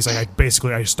do it. He's like,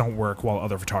 I just don't work while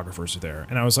other photographers are there.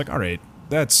 And I was like, all right,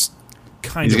 that's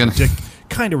kind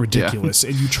of ridiculous.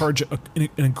 And you charge an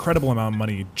incredible amount of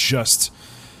money just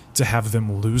to have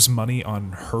them lose money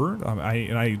on her.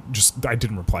 I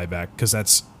didn't reply back because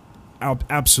that's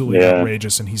absolutely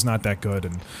outrageous, and he's not that good,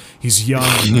 and he's young,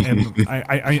 and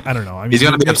I don't know. I mean, he's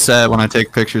gonna be upset when I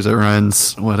take pictures at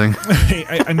Ryan's wedding.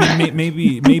 I mean,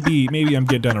 maybe I'm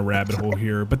getting down a rabbit hole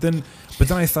here, but then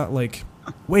I thought, like,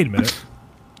 wait a minute,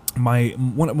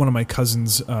 one of my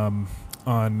cousins on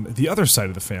the other side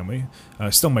of the family,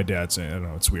 still my dad's. I don't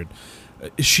know, it's weird.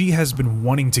 She has been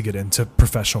wanting to get into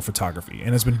professional photography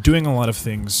and has been doing a lot of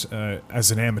things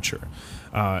as an amateur,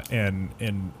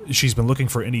 and she's been looking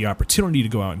for any opportunity to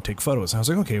go out and take photos. And I was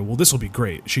like, okay, well, this will be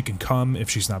great. She can come if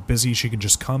she's not busy. She can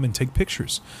just come and take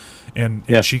pictures, and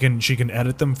she can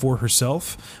edit them for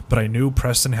herself. But I knew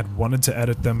Preston had wanted to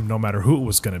edit them no matter who it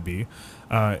was going to be,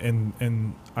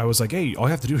 and I was like, hey, all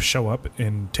you have to do is show up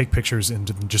and take pictures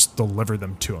and just deliver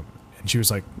them to him. And she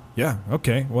was like, yeah,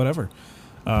 okay, whatever.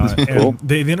 And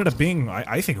they ended up being,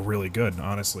 I think, really good,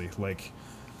 honestly. Like,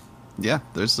 yeah,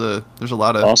 there's a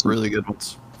lot of really good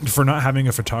ones. For not having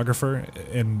a photographer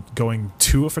and going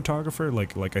to a photographer,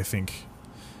 like I think,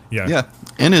 yeah,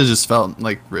 and it just felt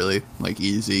like really like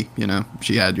easy. You know,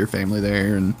 she had your family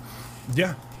there, and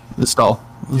yeah, it was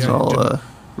all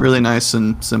really nice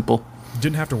and simple.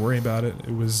 Didn't have to worry about it.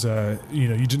 It was, you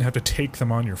didn't have to take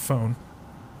them on your phone.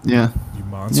 Yeah, you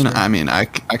monster. I mean, I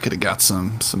could have got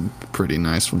some pretty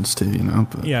nice ones too,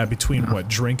 but yeah, between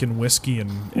drinking whiskey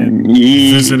and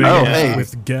visiting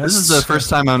with guests. This is the first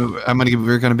time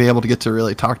we're gonna be able to get to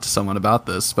really talk to someone about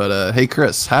this. But hey,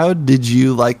 Chris, how did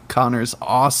you like Connor's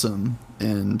awesome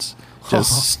and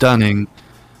just stunning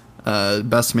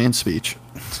best man speech?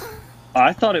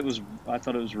 I thought it was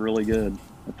really good.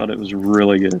 I thought it was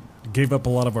really good. Gave up a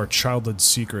lot of our childhood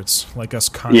secrets, like us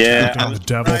contacting the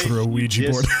devil through a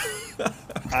Ouija board.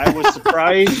 I was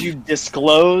surprised you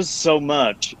disclosed so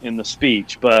much in the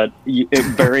speech, but it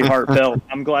very heartfelt.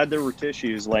 I'm glad there were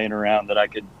tissues laying around that I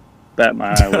could bat my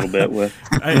eye a little bit with.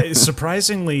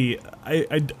 Surprisingly,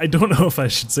 I don't know if I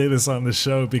should say this on the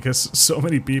show because so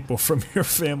many people from your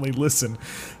family listen.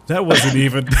 That wasn't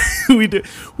even we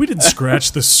didn't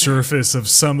scratch the surface of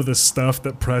some of the stuff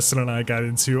that Preston and I got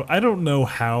into. I don't know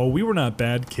how. We were not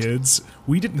bad kids.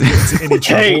 We didn't get into any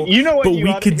trouble. Hey, you know what? But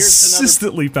we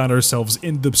consistently found ourselves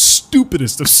in the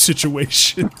stupidest of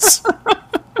situations.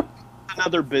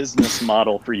 Another business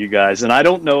model for you guys, and I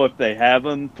don't know if they have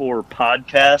them for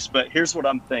podcasts, but here's what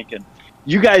I'm thinking.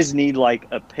 You guys need like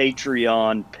a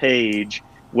Patreon page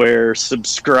where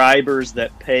subscribers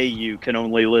that pay you can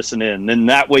only listen in. And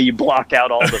that way you block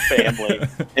out all the family.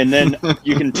 And then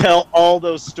you can tell all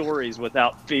those stories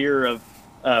without fear of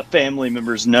family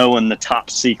members knowing the top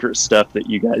secret stuff that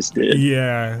you guys did.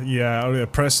 Yeah. Oh, yeah.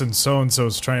 Preston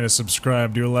so-and-so's trying to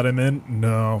subscribe. Do you let him in?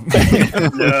 No.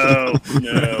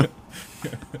 No.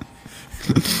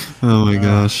 Oh my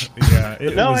gosh. Yeah.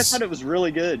 I thought it was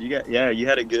really good. You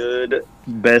had a good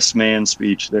best man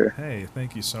speech there. Hey,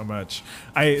 thank you so much.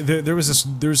 There was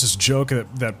this joke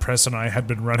that Preston and I had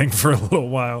been running for a little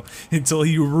while until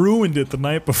he ruined it the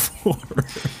night before.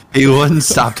 He wouldn't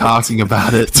stop talking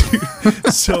about it.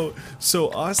 So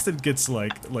Austin gets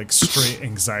like straight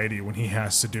anxiety when he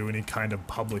has to do any kind of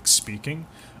public speaking.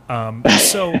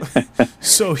 So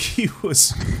he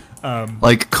was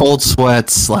like cold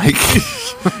sweats, like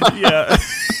yeah.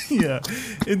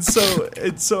 And so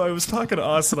I was talking to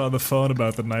Austin on the phone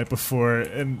about the night before,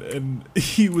 and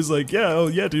he was like,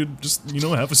 yeah, dude, just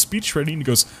have a speech ready. And he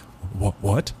goes,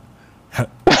 what? Have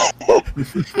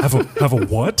a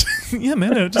what? yeah,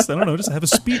 man, I don't know, just have a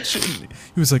speech. And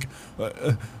he was like,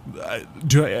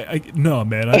 no,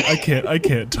 man, I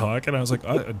can't talk. And I was like,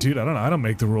 dude, I don't know, I don't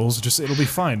make the rules. Just it'll be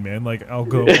fine, man. Like I'll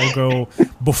go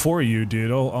before you,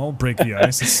 dude. I'll break the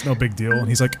ice. It's no big deal. And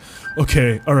he's like,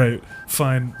 okay, all right,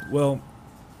 fine. Well,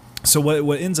 so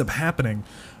what ends up happening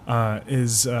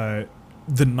is the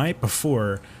night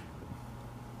before,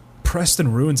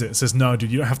 Preston ruins it. Says, no,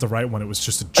 dude, you don't have to write one. It was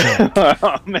just a joke.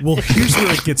 Oh, well, here's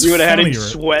where it gets you would have funnier. had him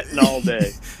sweating all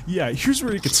day. Yeah, here's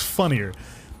where it gets funnier.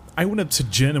 I went up to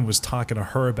Jen and was talking to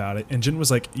her about it, and Jen was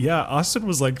like, yeah, Austin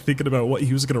was like thinking about what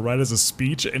he was going to write as a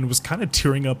speech and was kind of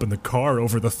tearing up in the car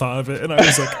over the thought of it. And I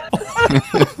was like,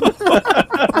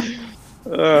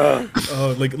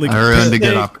 like I ruined a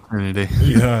good opportunity.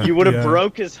 Yeah, you would have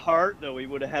broke his heart, though. He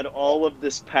would have had all of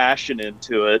this passion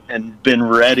into it and been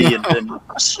ready and been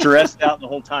stressed out the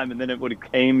whole time. And then it would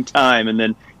have came time, and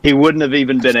then he wouldn't have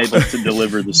even been able to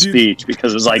deliver the speech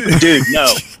because it was like, dude,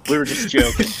 no, we were just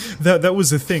joking. That was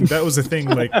the thing. That was the thing.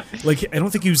 Like I don't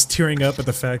think he was tearing up at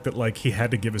the fact that like he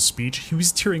had to give a speech. He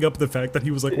was tearing up at the fact that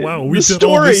he was like, wow, we did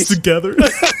all this together.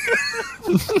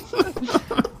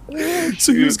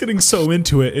 So he was getting so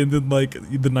into it, and then like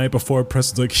the night before,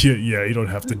 Preston's like, yeah, you don't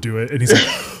have to do it, and he's like,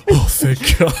 oh,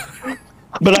 thank God.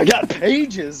 But I got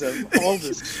pages of all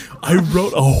this. I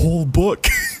wrote a whole book.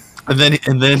 And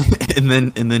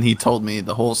then he told me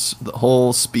the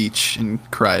whole speech and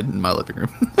cried in my living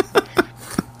room.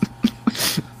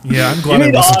 Yeah, I'm glad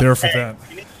I wasn't there for that.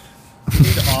 You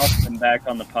need Austin back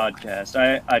on the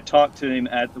podcast. I talked to him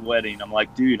at the wedding. I'm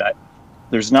like, dude,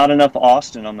 there's not enough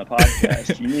Austin on the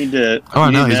podcast. You need to. Oh,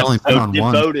 I know. He's only been on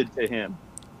one. Devoted to him.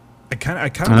 I kind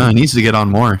I know. He needs to get on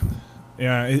more.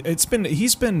 Yeah,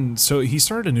 he's been so he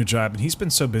started a new job and he's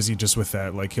been so busy just with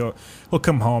that. Like he'll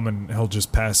come home and he'll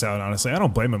just pass out. Honestly, I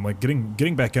don't blame him. Like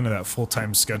getting back into that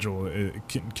full-time schedule it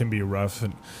can be rough,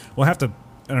 and we'll have to,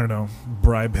 I don't know,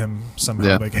 bribe him somehow.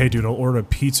 Yeah. Like, hey, dude, I'll order a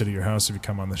pizza to your house if you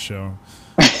come on the show.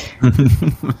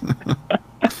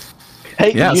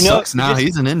 Hey, yeah, it sucks now.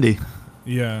 He's an indie.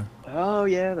 Yeah. Oh,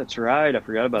 yeah, that's right. I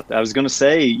forgot about that. I was going to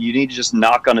say, you need to just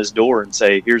knock on his door and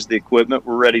say, here's the equipment.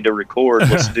 We're ready to record.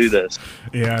 Let's do this.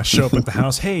 Yeah, show up at the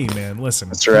house. Hey, man, listen.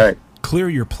 That's right. Clear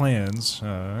your plans.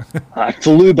 I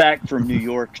flew back from New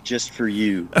York just for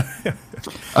you.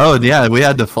 Oh, yeah, we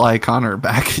had to fly Connor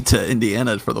back to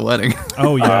Indiana for the wedding.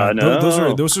 Oh, yeah.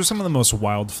 Those are some of the most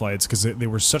wild flights because they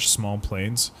were such small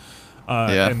planes.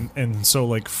 And so,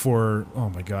 like, for, oh,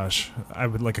 my gosh, I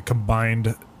would, like, a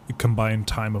combined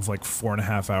time of like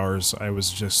 4.5 hours. I was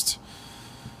just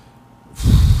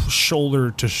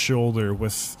shoulder to shoulder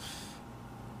with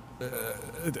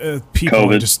people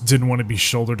COVID. I just didn't want to be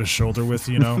shoulder to shoulder with,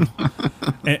 you know.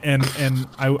 and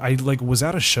I like was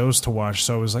out of shows to watch,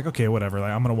 so I was like, okay, whatever.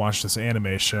 Like, I'm gonna watch this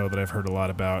anime show that I've heard a lot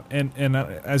about. And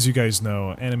as you guys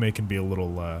know, anime can be a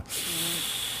little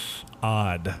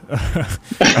odd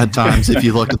at times if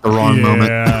you look at the wrong moment.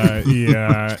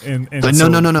 Yeah. And but so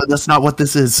no, that's not what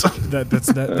this is. That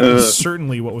was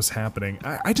certainly what was happening.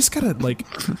 I just gotta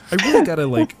I really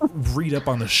gotta read up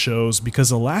on the shows, because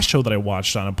the last show that I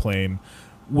watched on a plane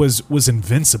was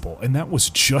Invincible, and that was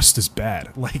just as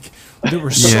bad. Like, there were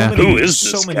so many. Who is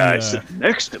this guy sitting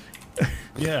next to me?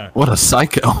 Yeah. What a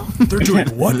psycho. They're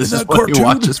doing what? This is what cartoon? You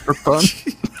watch this for fun?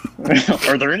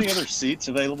 Are there any other seats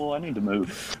available? I need to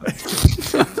move.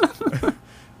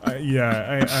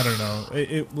 I don't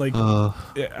know.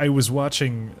 I was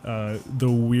watching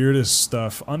the weirdest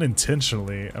stuff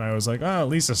unintentionally, and I was like, at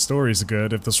least the story's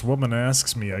good. If this woman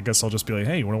asks me, I guess I'll just be like,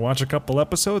 hey, you want to watch a couple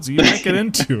episodes? You might get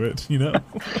into it, you know?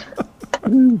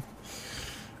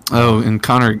 Oh, and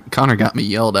Connor got me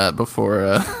yelled at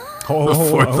before.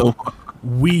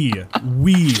 We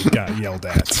got yelled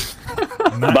at.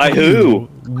 Not by who?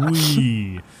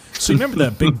 We. So remember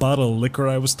that big bottle of liquor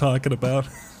I was talking about?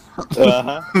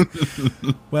 Uh-huh.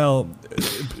 Well,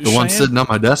 the one sitting on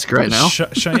my desk right now.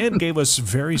 Cheyenne gave us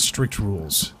very strict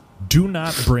rules. Do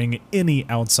not bring any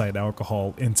outside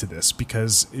alcohol into this,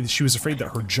 because she was afraid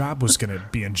that her job was going to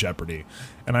be in jeopardy.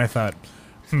 And I thought,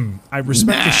 I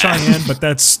respect the Cheyenne, but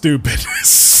that's stupid.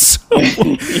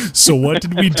 So what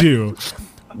did we do?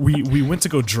 We went to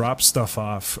go drop stuff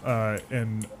off,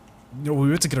 and we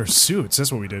went to get our suits.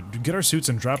 That's what we did. Get our suits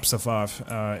and drop stuff off.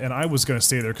 And I was going to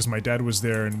stay there because my dad was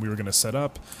there, and we were going to set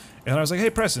up. And I was like, hey,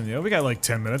 Preston, we got like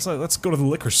 10 minutes. Let's go to the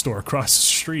liquor store across the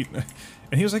street.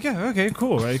 And he was like, yeah, okay,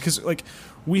 cool, right? Because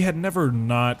we had never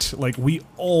not, we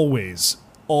always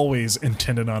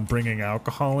intended on bringing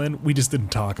alcohol in. We just didn't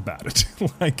talk about it.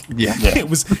 It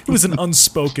was an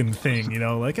unspoken thing,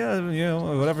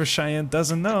 whatever Cheyenne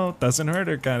doesn't know doesn't hurt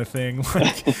her kind of thing.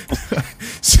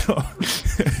 So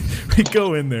We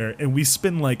go in there and we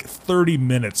spend like 30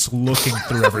 minutes looking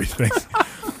through everything.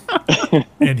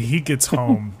 And he gets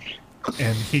home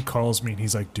and he calls me and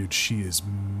he's like, dude, she is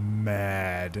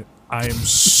mad. I am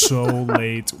so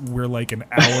late. We're like an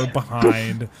hour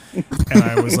behind. And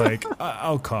I was like,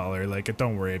 I'll call her. Like,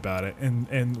 don't worry about it.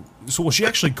 And so, well, she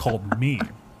actually called me.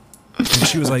 And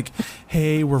she was like,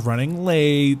 hey, we're running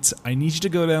late. I need you to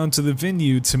go down to the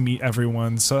venue to meet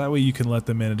everyone so that way you can let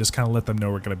them in and just kind of let them know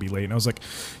we're going to be late. And I was like,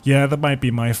 yeah, that might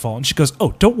be my fault. And she goes,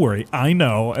 oh, don't worry. I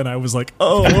know. And I was like,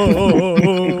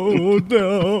 oh,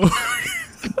 no.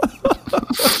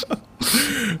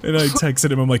 And I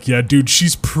texted him. I'm like, yeah, dude,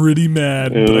 she's pretty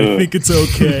mad, but I think it's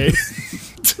okay.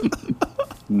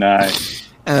 Nice.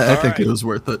 I think it was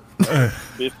worth it.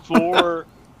 Before...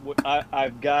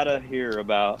 I've got to hear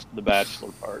about the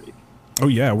bachelor party. Oh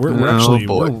yeah, we're actually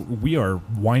we are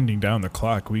winding down the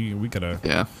clock. We gotta.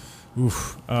 Yeah.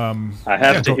 Oof. I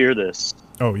have to hear this.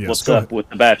 Oh yes. What's up with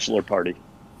the bachelor party?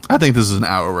 I think this is an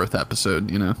hour worth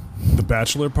episode. You know. The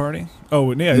bachelor party.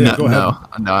 Oh yeah. Go ahead.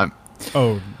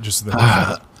 No. Just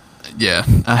the. Yeah.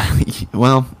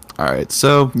 Well, all right.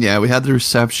 So yeah, we had the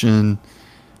reception,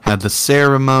 had the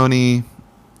ceremony,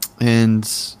 and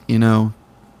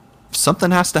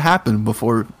something has to happen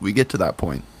before we get to that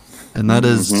point, and that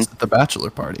is the bachelor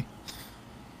party.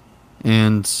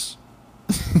 And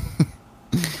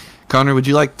Connor, would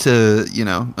you like to,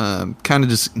 kind of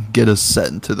just get us set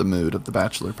into the mood of the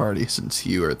bachelor party, since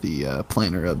you are the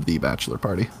planner of the bachelor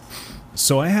party?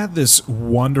 So I had this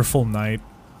wonderful night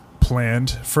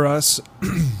planned for us.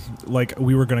 Like,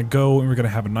 we were going to go and we were going to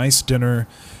have a nice dinner,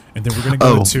 and then we're going to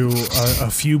go to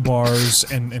a few bars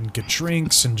and get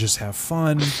drinks and just have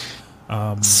fun.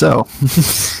 So,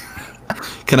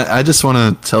 I just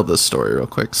want to tell this story real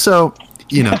quick. So,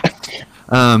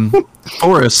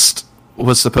 Forrest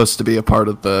was supposed to be a part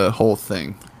of the whole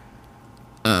thing.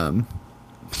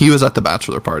 He was at the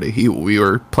bachelor party. We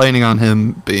were planning on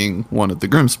him being one of the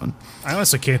groomsmen. I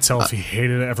honestly can't tell if he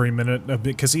hated it every minute of it,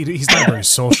 because he's not a very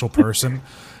social person.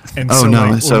 And when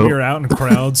we were out in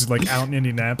crowds, like out in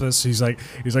Indianapolis, he's like,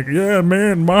 yeah,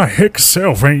 man, my hick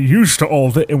self ain't used to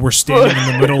all that. And we're standing in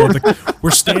the middle of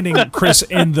Chris,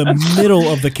 in the middle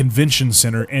of the convention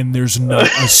center, and there's not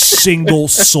a single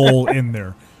soul in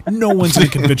there. No one's in the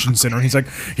convention center. And he's like,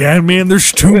 yeah, man,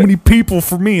 there's too many people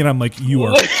for me. And I'm like,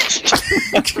 you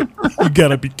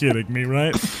gotta be kidding me,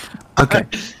 right? Okay.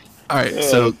 All right.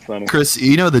 So, Chris,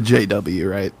 you know the JW,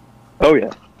 right? Oh,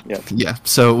 yeah. Yeah.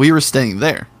 So we were staying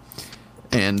there.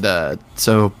 And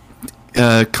so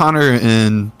Connor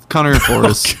and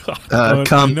Forrest come.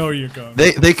 I know where you're going.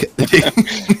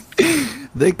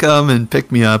 They come and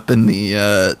pick me up in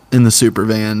the super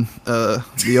van,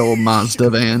 the old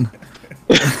Mazda van.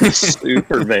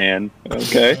 Super van.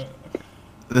 Okay.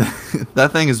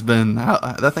 That thing has been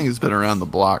around the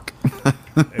block.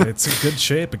 It's in good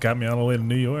shape. It got me all the way to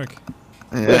New York.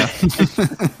 Yeah.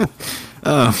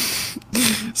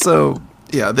 So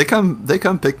yeah, they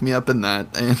come pick me up in that,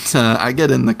 and I get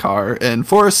in the car, and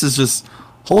Forrest is just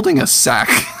holding a sack.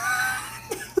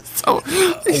 So a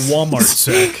Walmart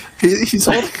sack. He's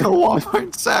holding a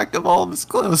Walmart sack of all of his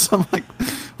clothes. I'm like,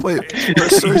 wait,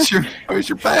 where's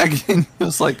your bag? And he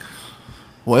was like,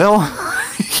 well.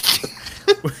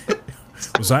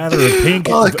 It was either a pink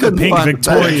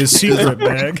Victoria's Secret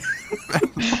bag.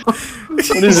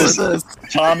 What is this?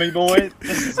 Tommy boy?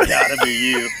 This has got to be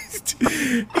you.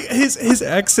 His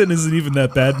accent isn't even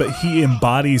that bad, but he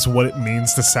embodies what it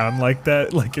means to sound like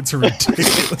that. Like, it's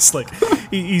ridiculous. Like,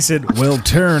 he said, well,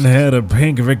 Taryn had a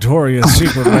pink Victoria's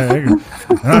Secret bag.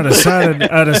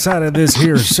 I decided this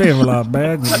here Save-A-Lot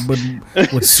bag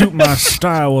would suit my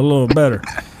style a little better.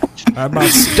 I bought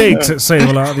steaks at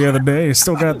Save-A-Lot the other day.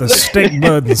 Still got the steak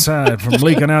blood inside from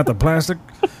leaking out the plastic.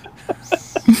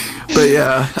 But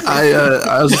yeah,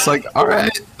 I was just like, all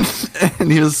right, and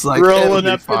he was like, rolling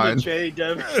up in the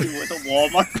JW with a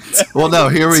Walmart. Well, no,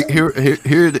 here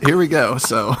we go.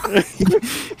 So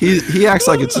he acts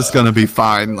like it's just gonna be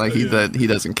fine, like he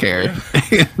doesn't care.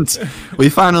 And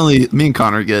me and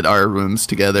Connor get our rooms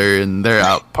together, and they're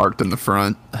out parked in the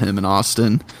front, him and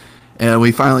Austin, and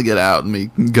we finally get out and we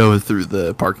go through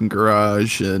the parking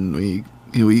garage, and we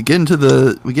get into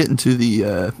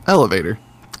the elevator.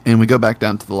 And we go back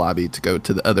down to the lobby to go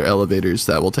to the other elevators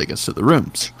that will take us to the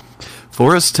rooms.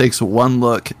 Forrest takes one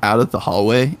look out of the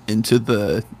hallway into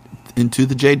the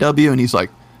JW, and he's like,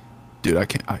 "Dude, I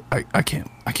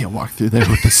can't walk through there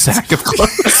with a sack of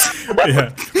clothes."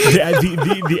 Yeah,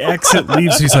 the accent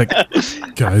leaves. He's like,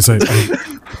 "Guys, I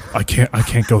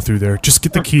can't go through there. Just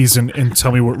get the keys and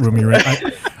tell me what room you're in.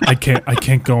 I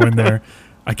can't go in there."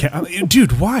 I can't,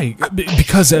 dude. Why?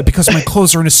 Because my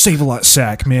clothes are in a Save-A-Lot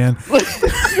sack, man.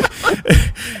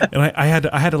 And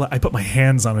I put my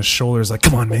hands on his shoulders, like,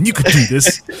 come on, man, you could do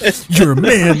this. You're a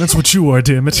man. That's what you are,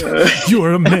 damn it. You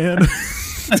are a man.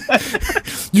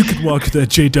 You could walk to that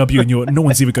JW and no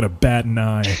one's even gonna bat an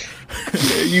eye.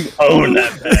 You own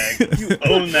that bag. You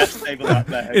own that Save-A-Lot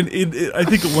bag. And I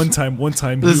think at one time This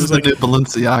he was is like the new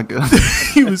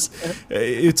Balenciaga. he was.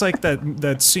 It's like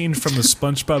that scene from the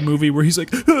SpongeBob movie where he's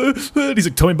like, and he's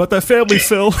like, tell me about that family,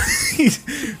 Phil.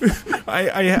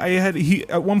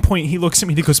 At one point he looks at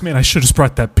me and he goes, man, I should have just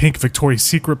brought that pink Victoria's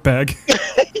Secret bag.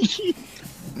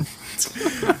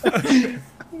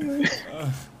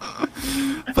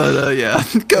 But yeah,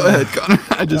 go ahead, Connor.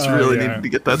 I just really needed to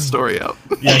get that story out.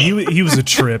 Yeah, he was a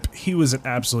trip. He was an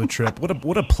absolute trip.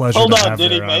 What a pleasure Hold to on, have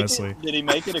did there, he make honestly. it? Did he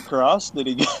make it across? Did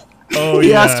he go? Oh He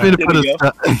yeah. asked me to put his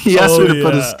stuff. He asked me to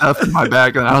put his yeah. stuff in my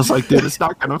bag, and I was like, "Dude, it's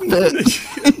not gonna fit."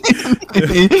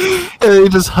 and he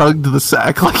just hugged the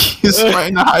sack like he's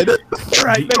trying to hide it.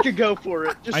 Right, make a go for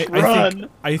it. Just run.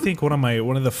 I think one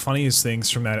of the funniest things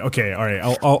from that. Okay, all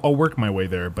right, I'll work my way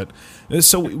there. But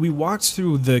so we walked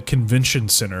through the convention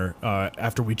center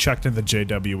after we checked in the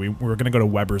JW. We were gonna go to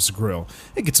Weber's Grill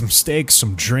and get some steaks,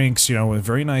 some drinks. You know, a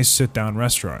very nice sit down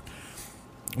restaurant.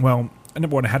 Well, I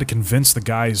number one, I had to convince the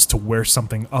guys to wear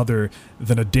something other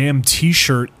than a damn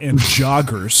t-shirt and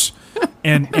joggers.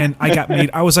 And I got made,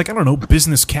 I was like, I don't know,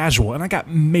 business casual. And I got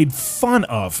made fun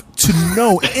of to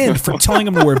no end for telling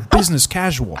them to wear business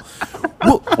casual.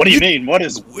 Well, What do you mean? What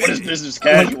is business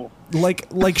casual?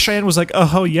 Like Cheyenne was like,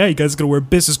 oh yeah, you guys are gonna wear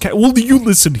business casual. Well, you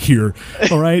listen here,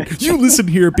 all right? You listen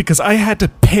here because I had to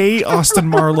pay Austin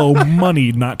Marlowe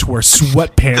money not to wear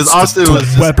sweatpants Because Austin to was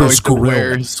just going Weber's to Grill.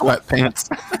 wear sweatpants.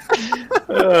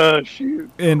 Oh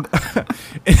shoot! And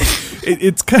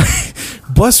it's kind of,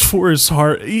 blessed for his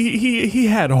heart, he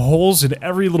had holes in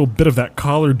every little bit of that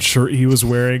collared shirt he was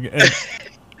wearing, and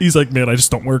he's like, man, I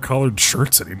just don't wear collared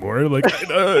shirts anymore. I'm like,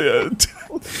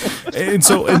 and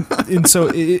so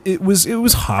it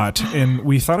was hot, and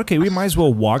we thought, okay, we might as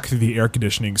well walk through the air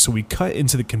conditioning. So we cut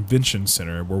into the convention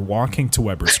center. We're walking to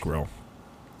Weber's Grill.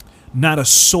 Not a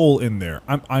soul in there.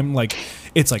 I'm like,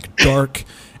 it's like dark.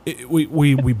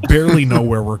 We barely know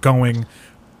where we're going.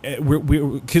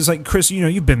 Because like Chris, you know,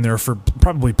 you've been there for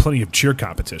probably plenty of cheer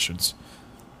competitions.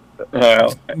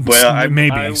 Well,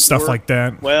 maybe stuff like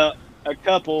that. Well, a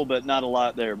couple, but not a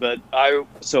lot there. But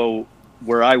so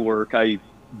where I work,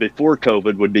 before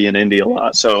COVID would be in Indy a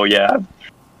lot. So yeah,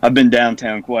 I've been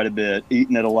downtown quite a bit,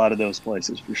 eating at a lot of those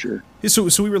places for sure. So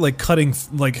we were like cutting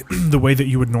like the way that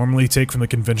you would normally take from the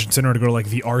convention center to go to like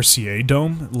the RCA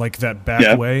Dome, like that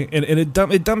back way, and it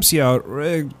dumps you out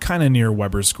kind of near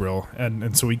Weber's Grill,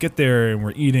 and so we get there and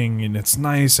we're eating and it's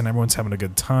nice and everyone's having a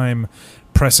good time.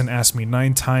 Preston asked me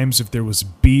 9 times if there was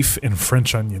beef in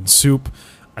French onion soup.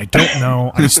 I don't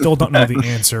know. I still don't know the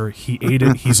answer. He ate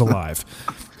it. He's alive.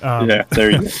 Yeah,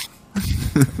 there you go.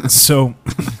 So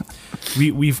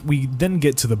we then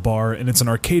get to the bar, and it's an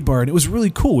arcade bar, and it was really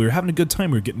cool. We were having a good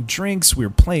time. We were getting drinks. We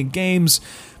were playing games.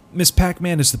 Miss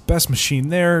Pac-Man is the best machine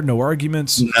there. No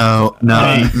arguments. No.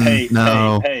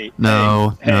 Hey.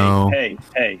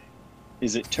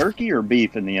 Is it turkey or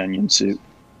beef in the onion soup?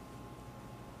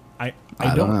 I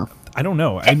don't know. I don't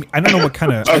know what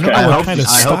kind of Okay. I hope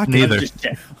stock. neither.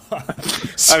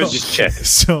 I was just checking.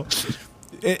 So,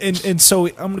 and so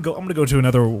I'm gonna go to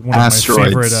another one of Asteroids. my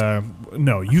favorite.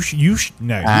 No, you listen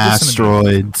to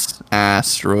me.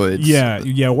 Asteroids.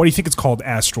 Yeah. What do you think it's called?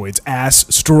 Asteroids.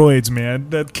 Asteroids, man.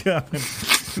 That God.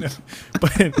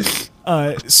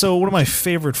 But so one of my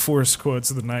favorite Forrest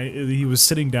quotes of the night. He was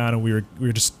sitting down and we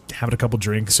were just having a couple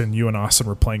drinks, and you and Austin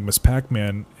were playing Miss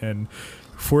Pac-Man, and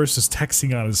Forrest is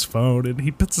texting on his phone, and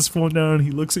he puts his phone down and he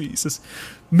looks at me. He says,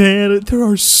 "Man, there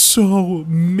are so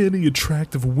many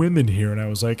attractive women here." And I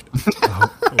was like,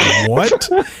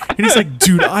 "What?" And he's like,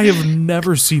 "Dude, I have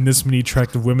never seen this many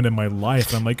attractive women in my life."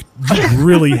 And I'm like, "You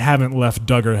really haven't left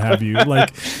Duggar, have you?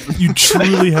 Like, you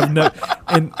truly have never."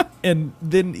 And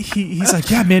then he's like,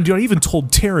 "Yeah, man, dude, I even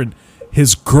told Taryn,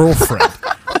 his girlfriend."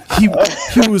 He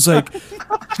was like,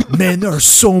 "Man, there are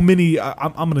so many."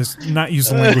 I'm gonna not use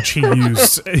the language he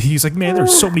used. He's like, "Man,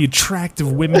 there's so many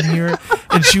attractive women here,"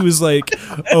 and she was like,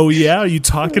 "Oh yeah, are you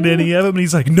talking to any of them?" And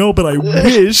he's like, "No, but I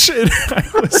wish." And I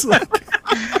was like,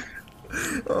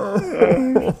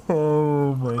 "Oh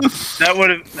my!" That would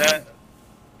have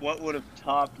what would have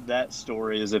topped that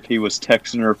story is if he was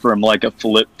texting her from like a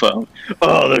flip phone.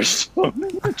 Oh, there's so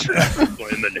many attractive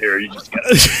women here. You just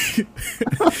gotta.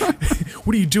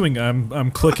 What are you doing?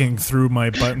 I'm clicking through my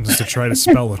buttons to try to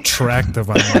spell attractive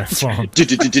on my phone.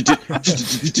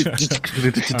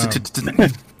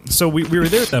 So we were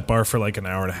there at that bar for like an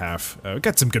hour and a half. We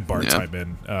got some good bar time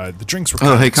in. The drinks were.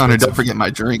 Oh, hey Connor, expensive. don't forget my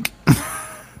drink.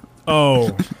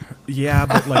 Oh, yeah,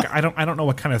 but like I don't know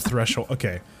what kind of threshold.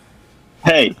 Okay.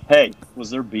 Hey,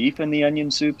 was there beef in the onion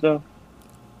soup though?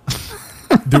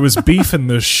 There was beef in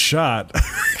the shot.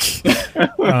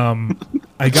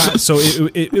 I got so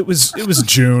it was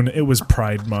June. It was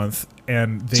Pride Month,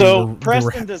 and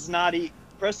Preston does not eat.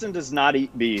 Preston does not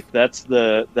eat beef. That's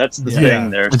the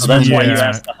thing there. So that's why you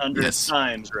asked 100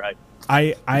 times, right?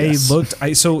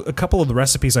 So a couple of the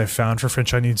recipes I found for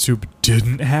French onion soup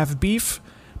didn't have beef,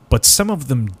 but some of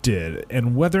them did,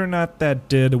 and whether or not that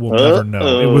did, we'll never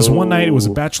know. It was one night. It was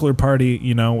a bachelor party.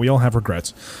 You know, we all have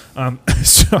regrets.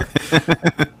 So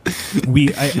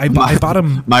I bought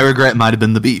him. My regret might have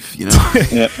been the beef. You know,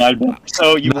 Yeah,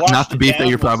 so you not the beef that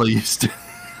you're probably used to.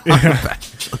 Yeah.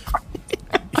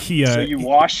 So you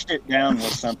washed it down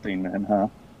with something, then, huh?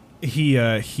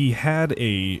 He had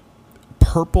a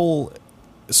purple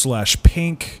 /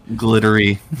 pink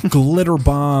Glittery glitter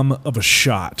bomb of a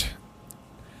shot.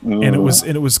 And it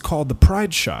was called the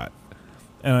Pride Shot,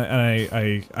 and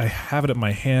I have it at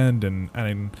my hand,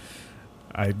 and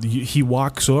he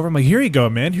walks over. I'm like, here you go,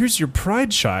 man. Here's your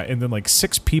Pride Shot. And then like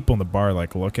 6 people in the bar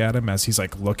like look at him as he's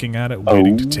like looking at it,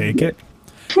 waiting to take it.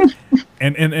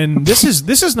 And this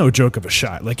is no joke of a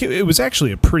shot. Like it was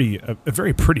actually a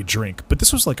very pretty drink, but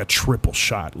this was like a triple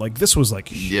shot. Like this was like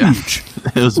huge.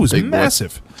 It was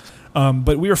massive.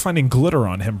 But we were finding glitter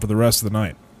on him for the rest of the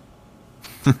night.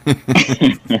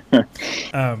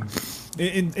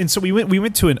 And so we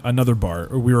went to another bar,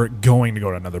 or we were going to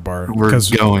go to another bar. We're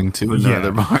going to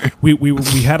another bar. We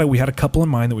had a couple in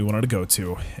mind that we wanted to go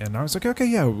to, and I was like, okay,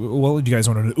 yeah. Well, do you guys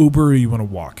want an Uber or you want to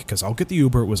walk? Because I'll get the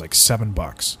Uber. It was like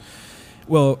 $7.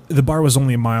 Well, the bar was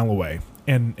only a mile away,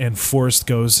 and Forrest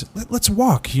goes, let's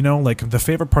walk. You know, like the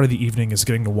favorite part of the evening is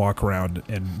getting to walk around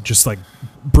and just like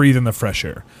breathe in the fresh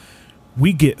air.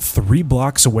 We get 3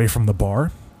 blocks away from the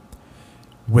bar,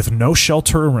 with no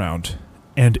shelter around,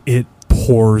 and it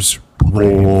pours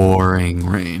pouring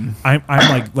rain. I'm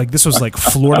like this was like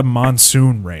Florida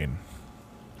monsoon rain.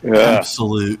 Yeah.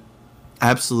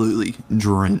 Absolutely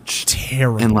drenched.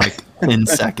 Terrible. In like 10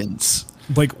 seconds.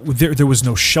 Like there was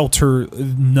no shelter,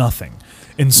 nothing,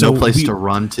 and so no place to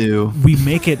run to. We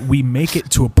make it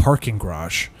to a parking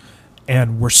garage.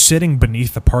 And we're sitting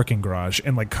beneath the parking garage,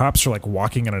 and like cops are like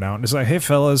walking in and out, and it's like, "Hey,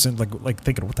 fellas," and like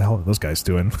thinking, "What the hell are those guys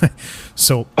doing?"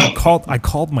 So I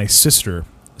called my sister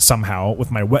somehow with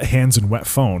my wet hands and wet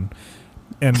phone,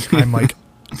 and I'm like,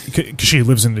 because she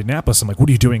lives in Indianapolis. I'm like, "What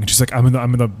are you doing?" And she's like, "I'm in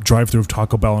the drive-through of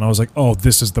Taco Bell," and I was like, "Oh,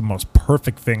 this is the most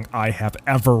perfect thing I have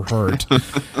ever heard.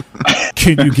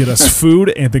 Can you get us food,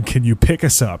 and then can you pick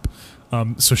us up?"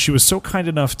 So she was so kind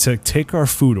enough to take our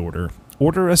food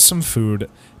order us some food,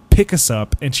 pick us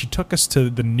up, and she took us to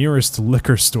the nearest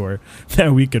liquor store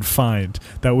that we could find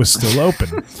that was still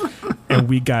open. And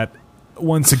we got,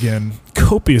 once again,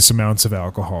 copious amounts of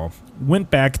alcohol. Went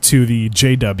back to the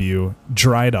JW,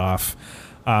 dried off,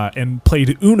 and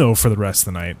played Uno for the rest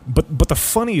of the night. But the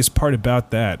funniest part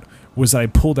about that was I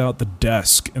pulled out the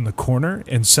desk in the corner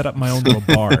and set up my own little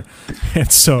bar.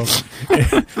 And so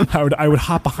I would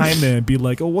hop behind there and be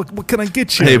like, "Oh, what can I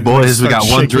get you?" Hey boys, we got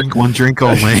one drink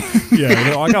only.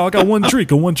 Yeah, I got one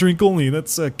drink, and one drink only.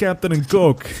 That's Captain and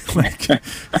Coke. Like,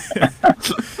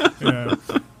 yeah.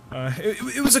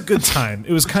 It was a good time.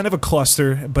 It was kind of a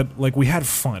cluster, but like we had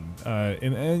fun,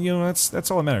 and you know that's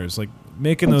all that matters. Like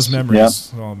making those memories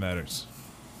is all that matters.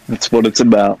 That's what it's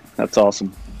about. That's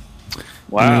awesome.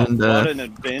 Wow, And, what an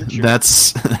adventure!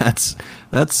 That's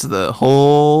the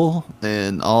whole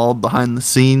and all behind the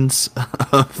scenes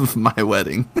of my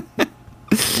wedding.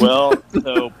 Well,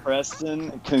 so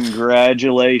Preston,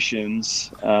 congratulations,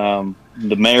 the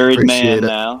married Appreciate man it.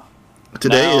 now.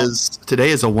 Today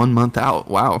is a 1 month out.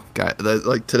 Wow, guy,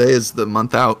 today is the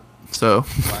month out. So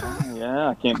Wow, yeah,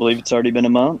 I can't believe it's already been a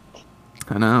month.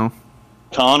 I know.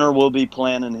 Connor will be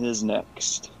planning his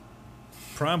next.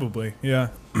 Probably, yeah.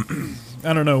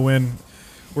 I don't know when.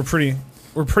 We're pretty Man,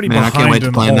 I behind can't wait to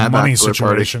in the plan whole that money bachelor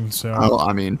situation. party. So Oh,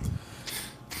 I mean,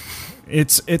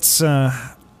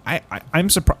 I'm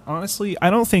surprised. Honestly, I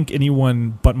don't think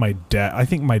anyone but my dad. I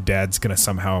think my dad's gonna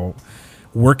somehow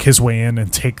work his way in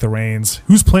and take the reins.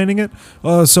 Who's planning it?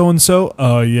 So and so.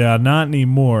 Yeah, not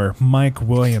anymore. Mike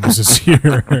Williams is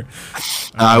here.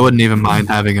 I wouldn't even mind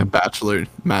having a bachelor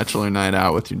night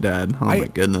out with your dad. Oh my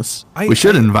goodness, we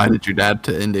should have invited your dad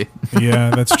to Indy.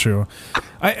 Yeah, that's true.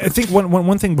 I think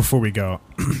one thing before we go,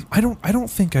 I don't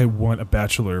think I want a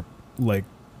bachelor like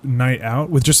night out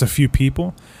with just a few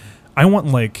people. I want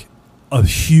like a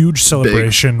huge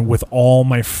celebration with all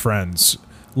my friends.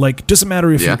 Like, doesn't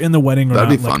matter if you're in the wedding or That'd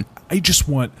not. Be fun. I just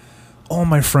want all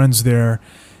my friends there,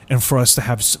 and for us to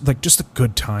have like just a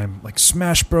good time, like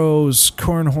Smash Bros,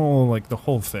 cornhole, like the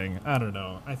whole thing. I don't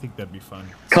know. I think that'd be fun.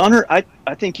 Connor, I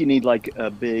think you need like a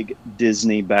big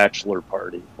Disney bachelor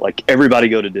party. Like everybody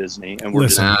go to Disney, and we're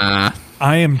Listen,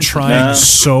 I am trying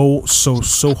so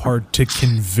hard to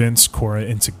convince Cora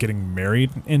into getting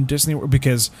married in Disney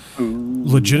because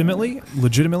legitimately,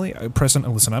 Preston,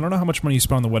 listen, I don't know how much money you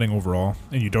spent on the wedding overall,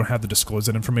 and you don't have to disclose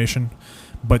that information,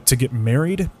 but to get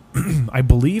married, I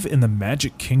believe in the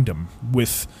Magic Kingdom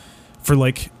for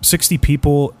like 60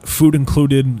 people, food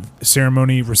included,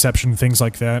 ceremony, reception, things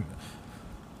like that.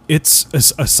 It's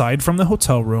aside from the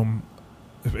hotel room,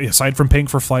 aside from paying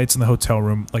for flights in the hotel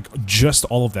room, like just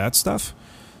all of that stuff,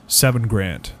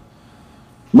 $7,000.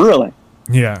 Really?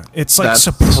 Yeah, it's like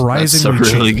surprisingly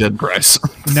that's a really cheap. good price.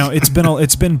 Now it's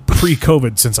been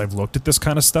pre-COVID since I've looked at this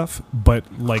kind of stuff, but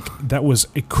like that was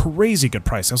a crazy good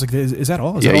price. I was like, is that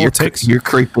all? Is that all it takes? You're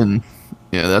creeping.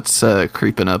 Yeah, that's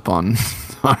creeping up on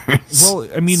ours. Well,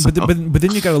 I mean, but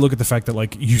then you got to look at the fact that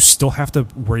like you still have to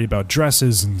worry about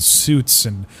dresses and suits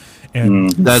and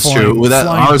that's flying, true. Well, that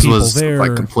ours was there.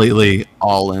 like completely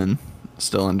all in,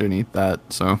 still underneath that.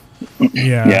 So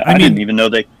yeah, I didn't even know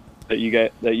that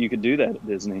you could do that at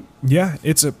Disney. Yeah,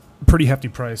 it's a pretty hefty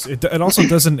price. It also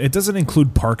doesn't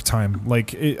include park time.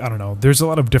 Like I don't know. There's a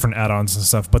lot of different add-ons and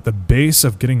stuff, but the base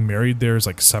of getting married there is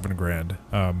like $7,000.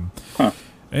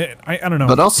 I don't know.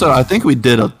 But also, I think we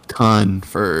did a ton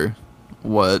for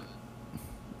what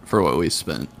we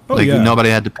spent. Oh, like yeah. Nobody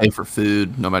had to pay for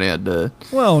food. Nobody had to.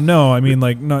 Well, no, I mean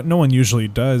like no one usually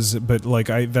does, but like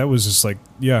that was just like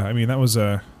I mean that was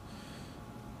I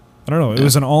don't know. It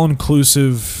was an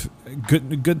all-inclusive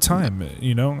good time,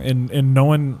 you know, and no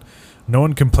one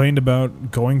complained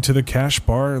about going to the cash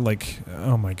bar. Like,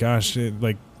 oh my gosh,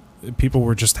 like people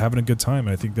were just having a good time.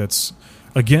 I think that's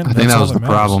again. I think that was the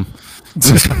problem.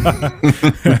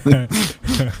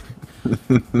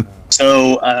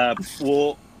 So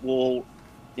we'll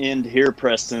end here,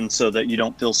 Preston, so that you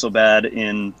don't feel so bad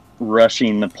in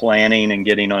rushing the planning and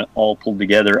getting it all pulled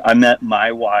together. I met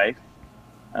my wife.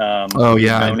 We've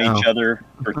known each other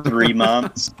for 3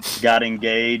 months, got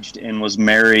engaged, and was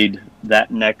married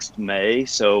that next May.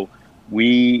 So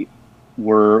there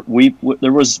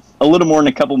was a little more than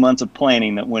a couple months of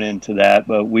planning that went into that,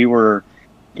 but we were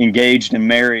engaged and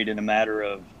married in a matter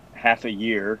of half a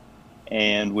year,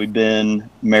 and we've been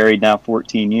married now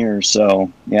 14 years.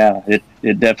 So yeah, it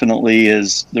definitely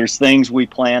is. There's things we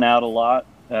plan out a lot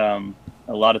of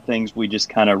things we just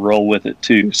kind of roll with it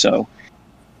too. So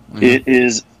it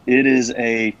is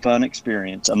a fun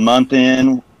experience. A month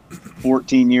in,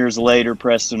 14 years later,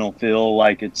 Preston will feel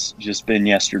like it's just been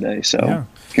yesterday. So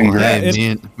congrats.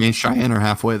 Hey, me and Cheyenne are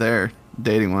halfway there,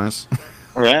 dating wise.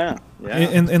 Yeah.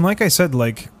 And like I said,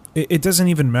 like it doesn't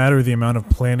even matter the amount of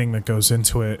planning that goes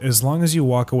into it, as long as you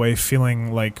walk away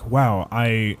feeling like, wow,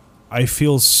 I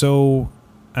feel so,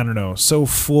 I don't know, so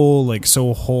full, like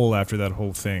so whole after that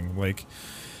whole thing. Like,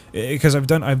 because I've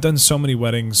done so many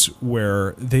weddings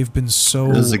where they've been so.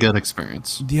 It was a good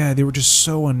experience. Yeah, they were just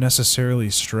so unnecessarily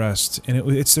stressed, and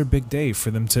it's their big day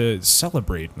for them to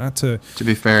celebrate, not to. To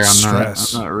be fair, I'm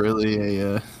not really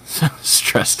a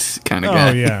stressed kind of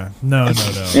guy. Oh yeah, no.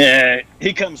 Yeah,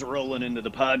 he comes rolling into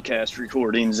the podcast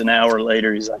recordings an hour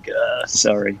later. He's like,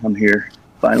 "Sorry, I'm here.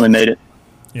 Finally made it."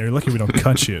 Yeah, you're lucky we don't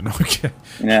cut you. Okay.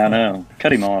 Yeah, I know.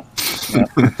 Cut him off. Yeah,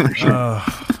 for sure.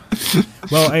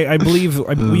 Well, I believe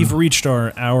we've reached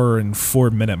our hour and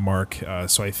 4-minute mark,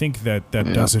 so I think that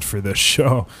does it for this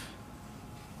show.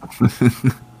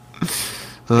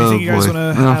 Anything you guys want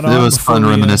to add on? It was fun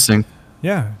reminiscing.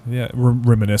 Yeah,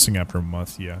 reminiscing after a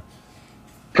month. Yeah,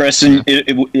 Preston,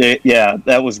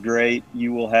 that was great.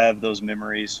 You will have those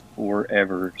memories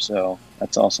forever. So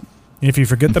that's awesome. If you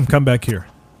forget them, come back here.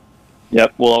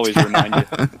 Yep, we'll always remind you.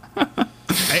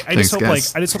 I just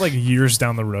hope like years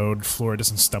down the road, Flora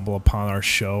doesn't stumble upon our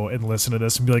show and listen to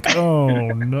this and be like, "Oh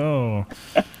no,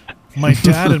 my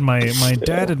dad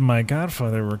and my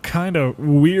godfather were kind of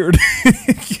weird."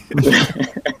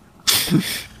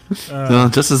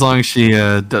 Just as long as she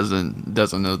doesn't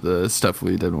know the stuff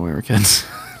we did when we were kids.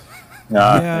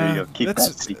 There you go. Keep that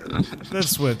that's secret.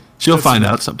 that's what She'll that's find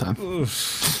what- out sometime.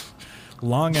 oof.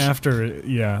 Long after,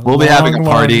 yeah. We'll be having a long-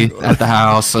 party at the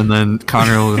house, and then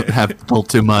Connor will have a little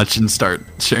too much and start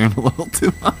sharing a little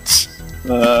too much.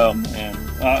 Oh man.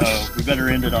 We better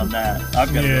end it on that.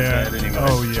 I've got to go Yeah. to bed anyway.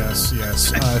 Oh, yes.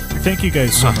 Thank you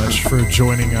guys so much for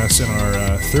joining us in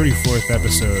our 34th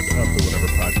episode of the Whatever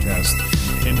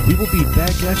Podcast. And we will be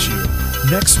back at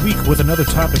you next week with another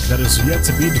topic that is yet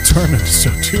to be determined. So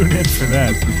tune in for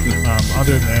that.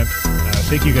 Other than that,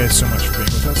 thank you guys so much for being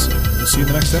with us. And we'll see you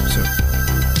in the next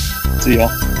episode. See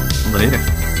y'all.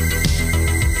 Later.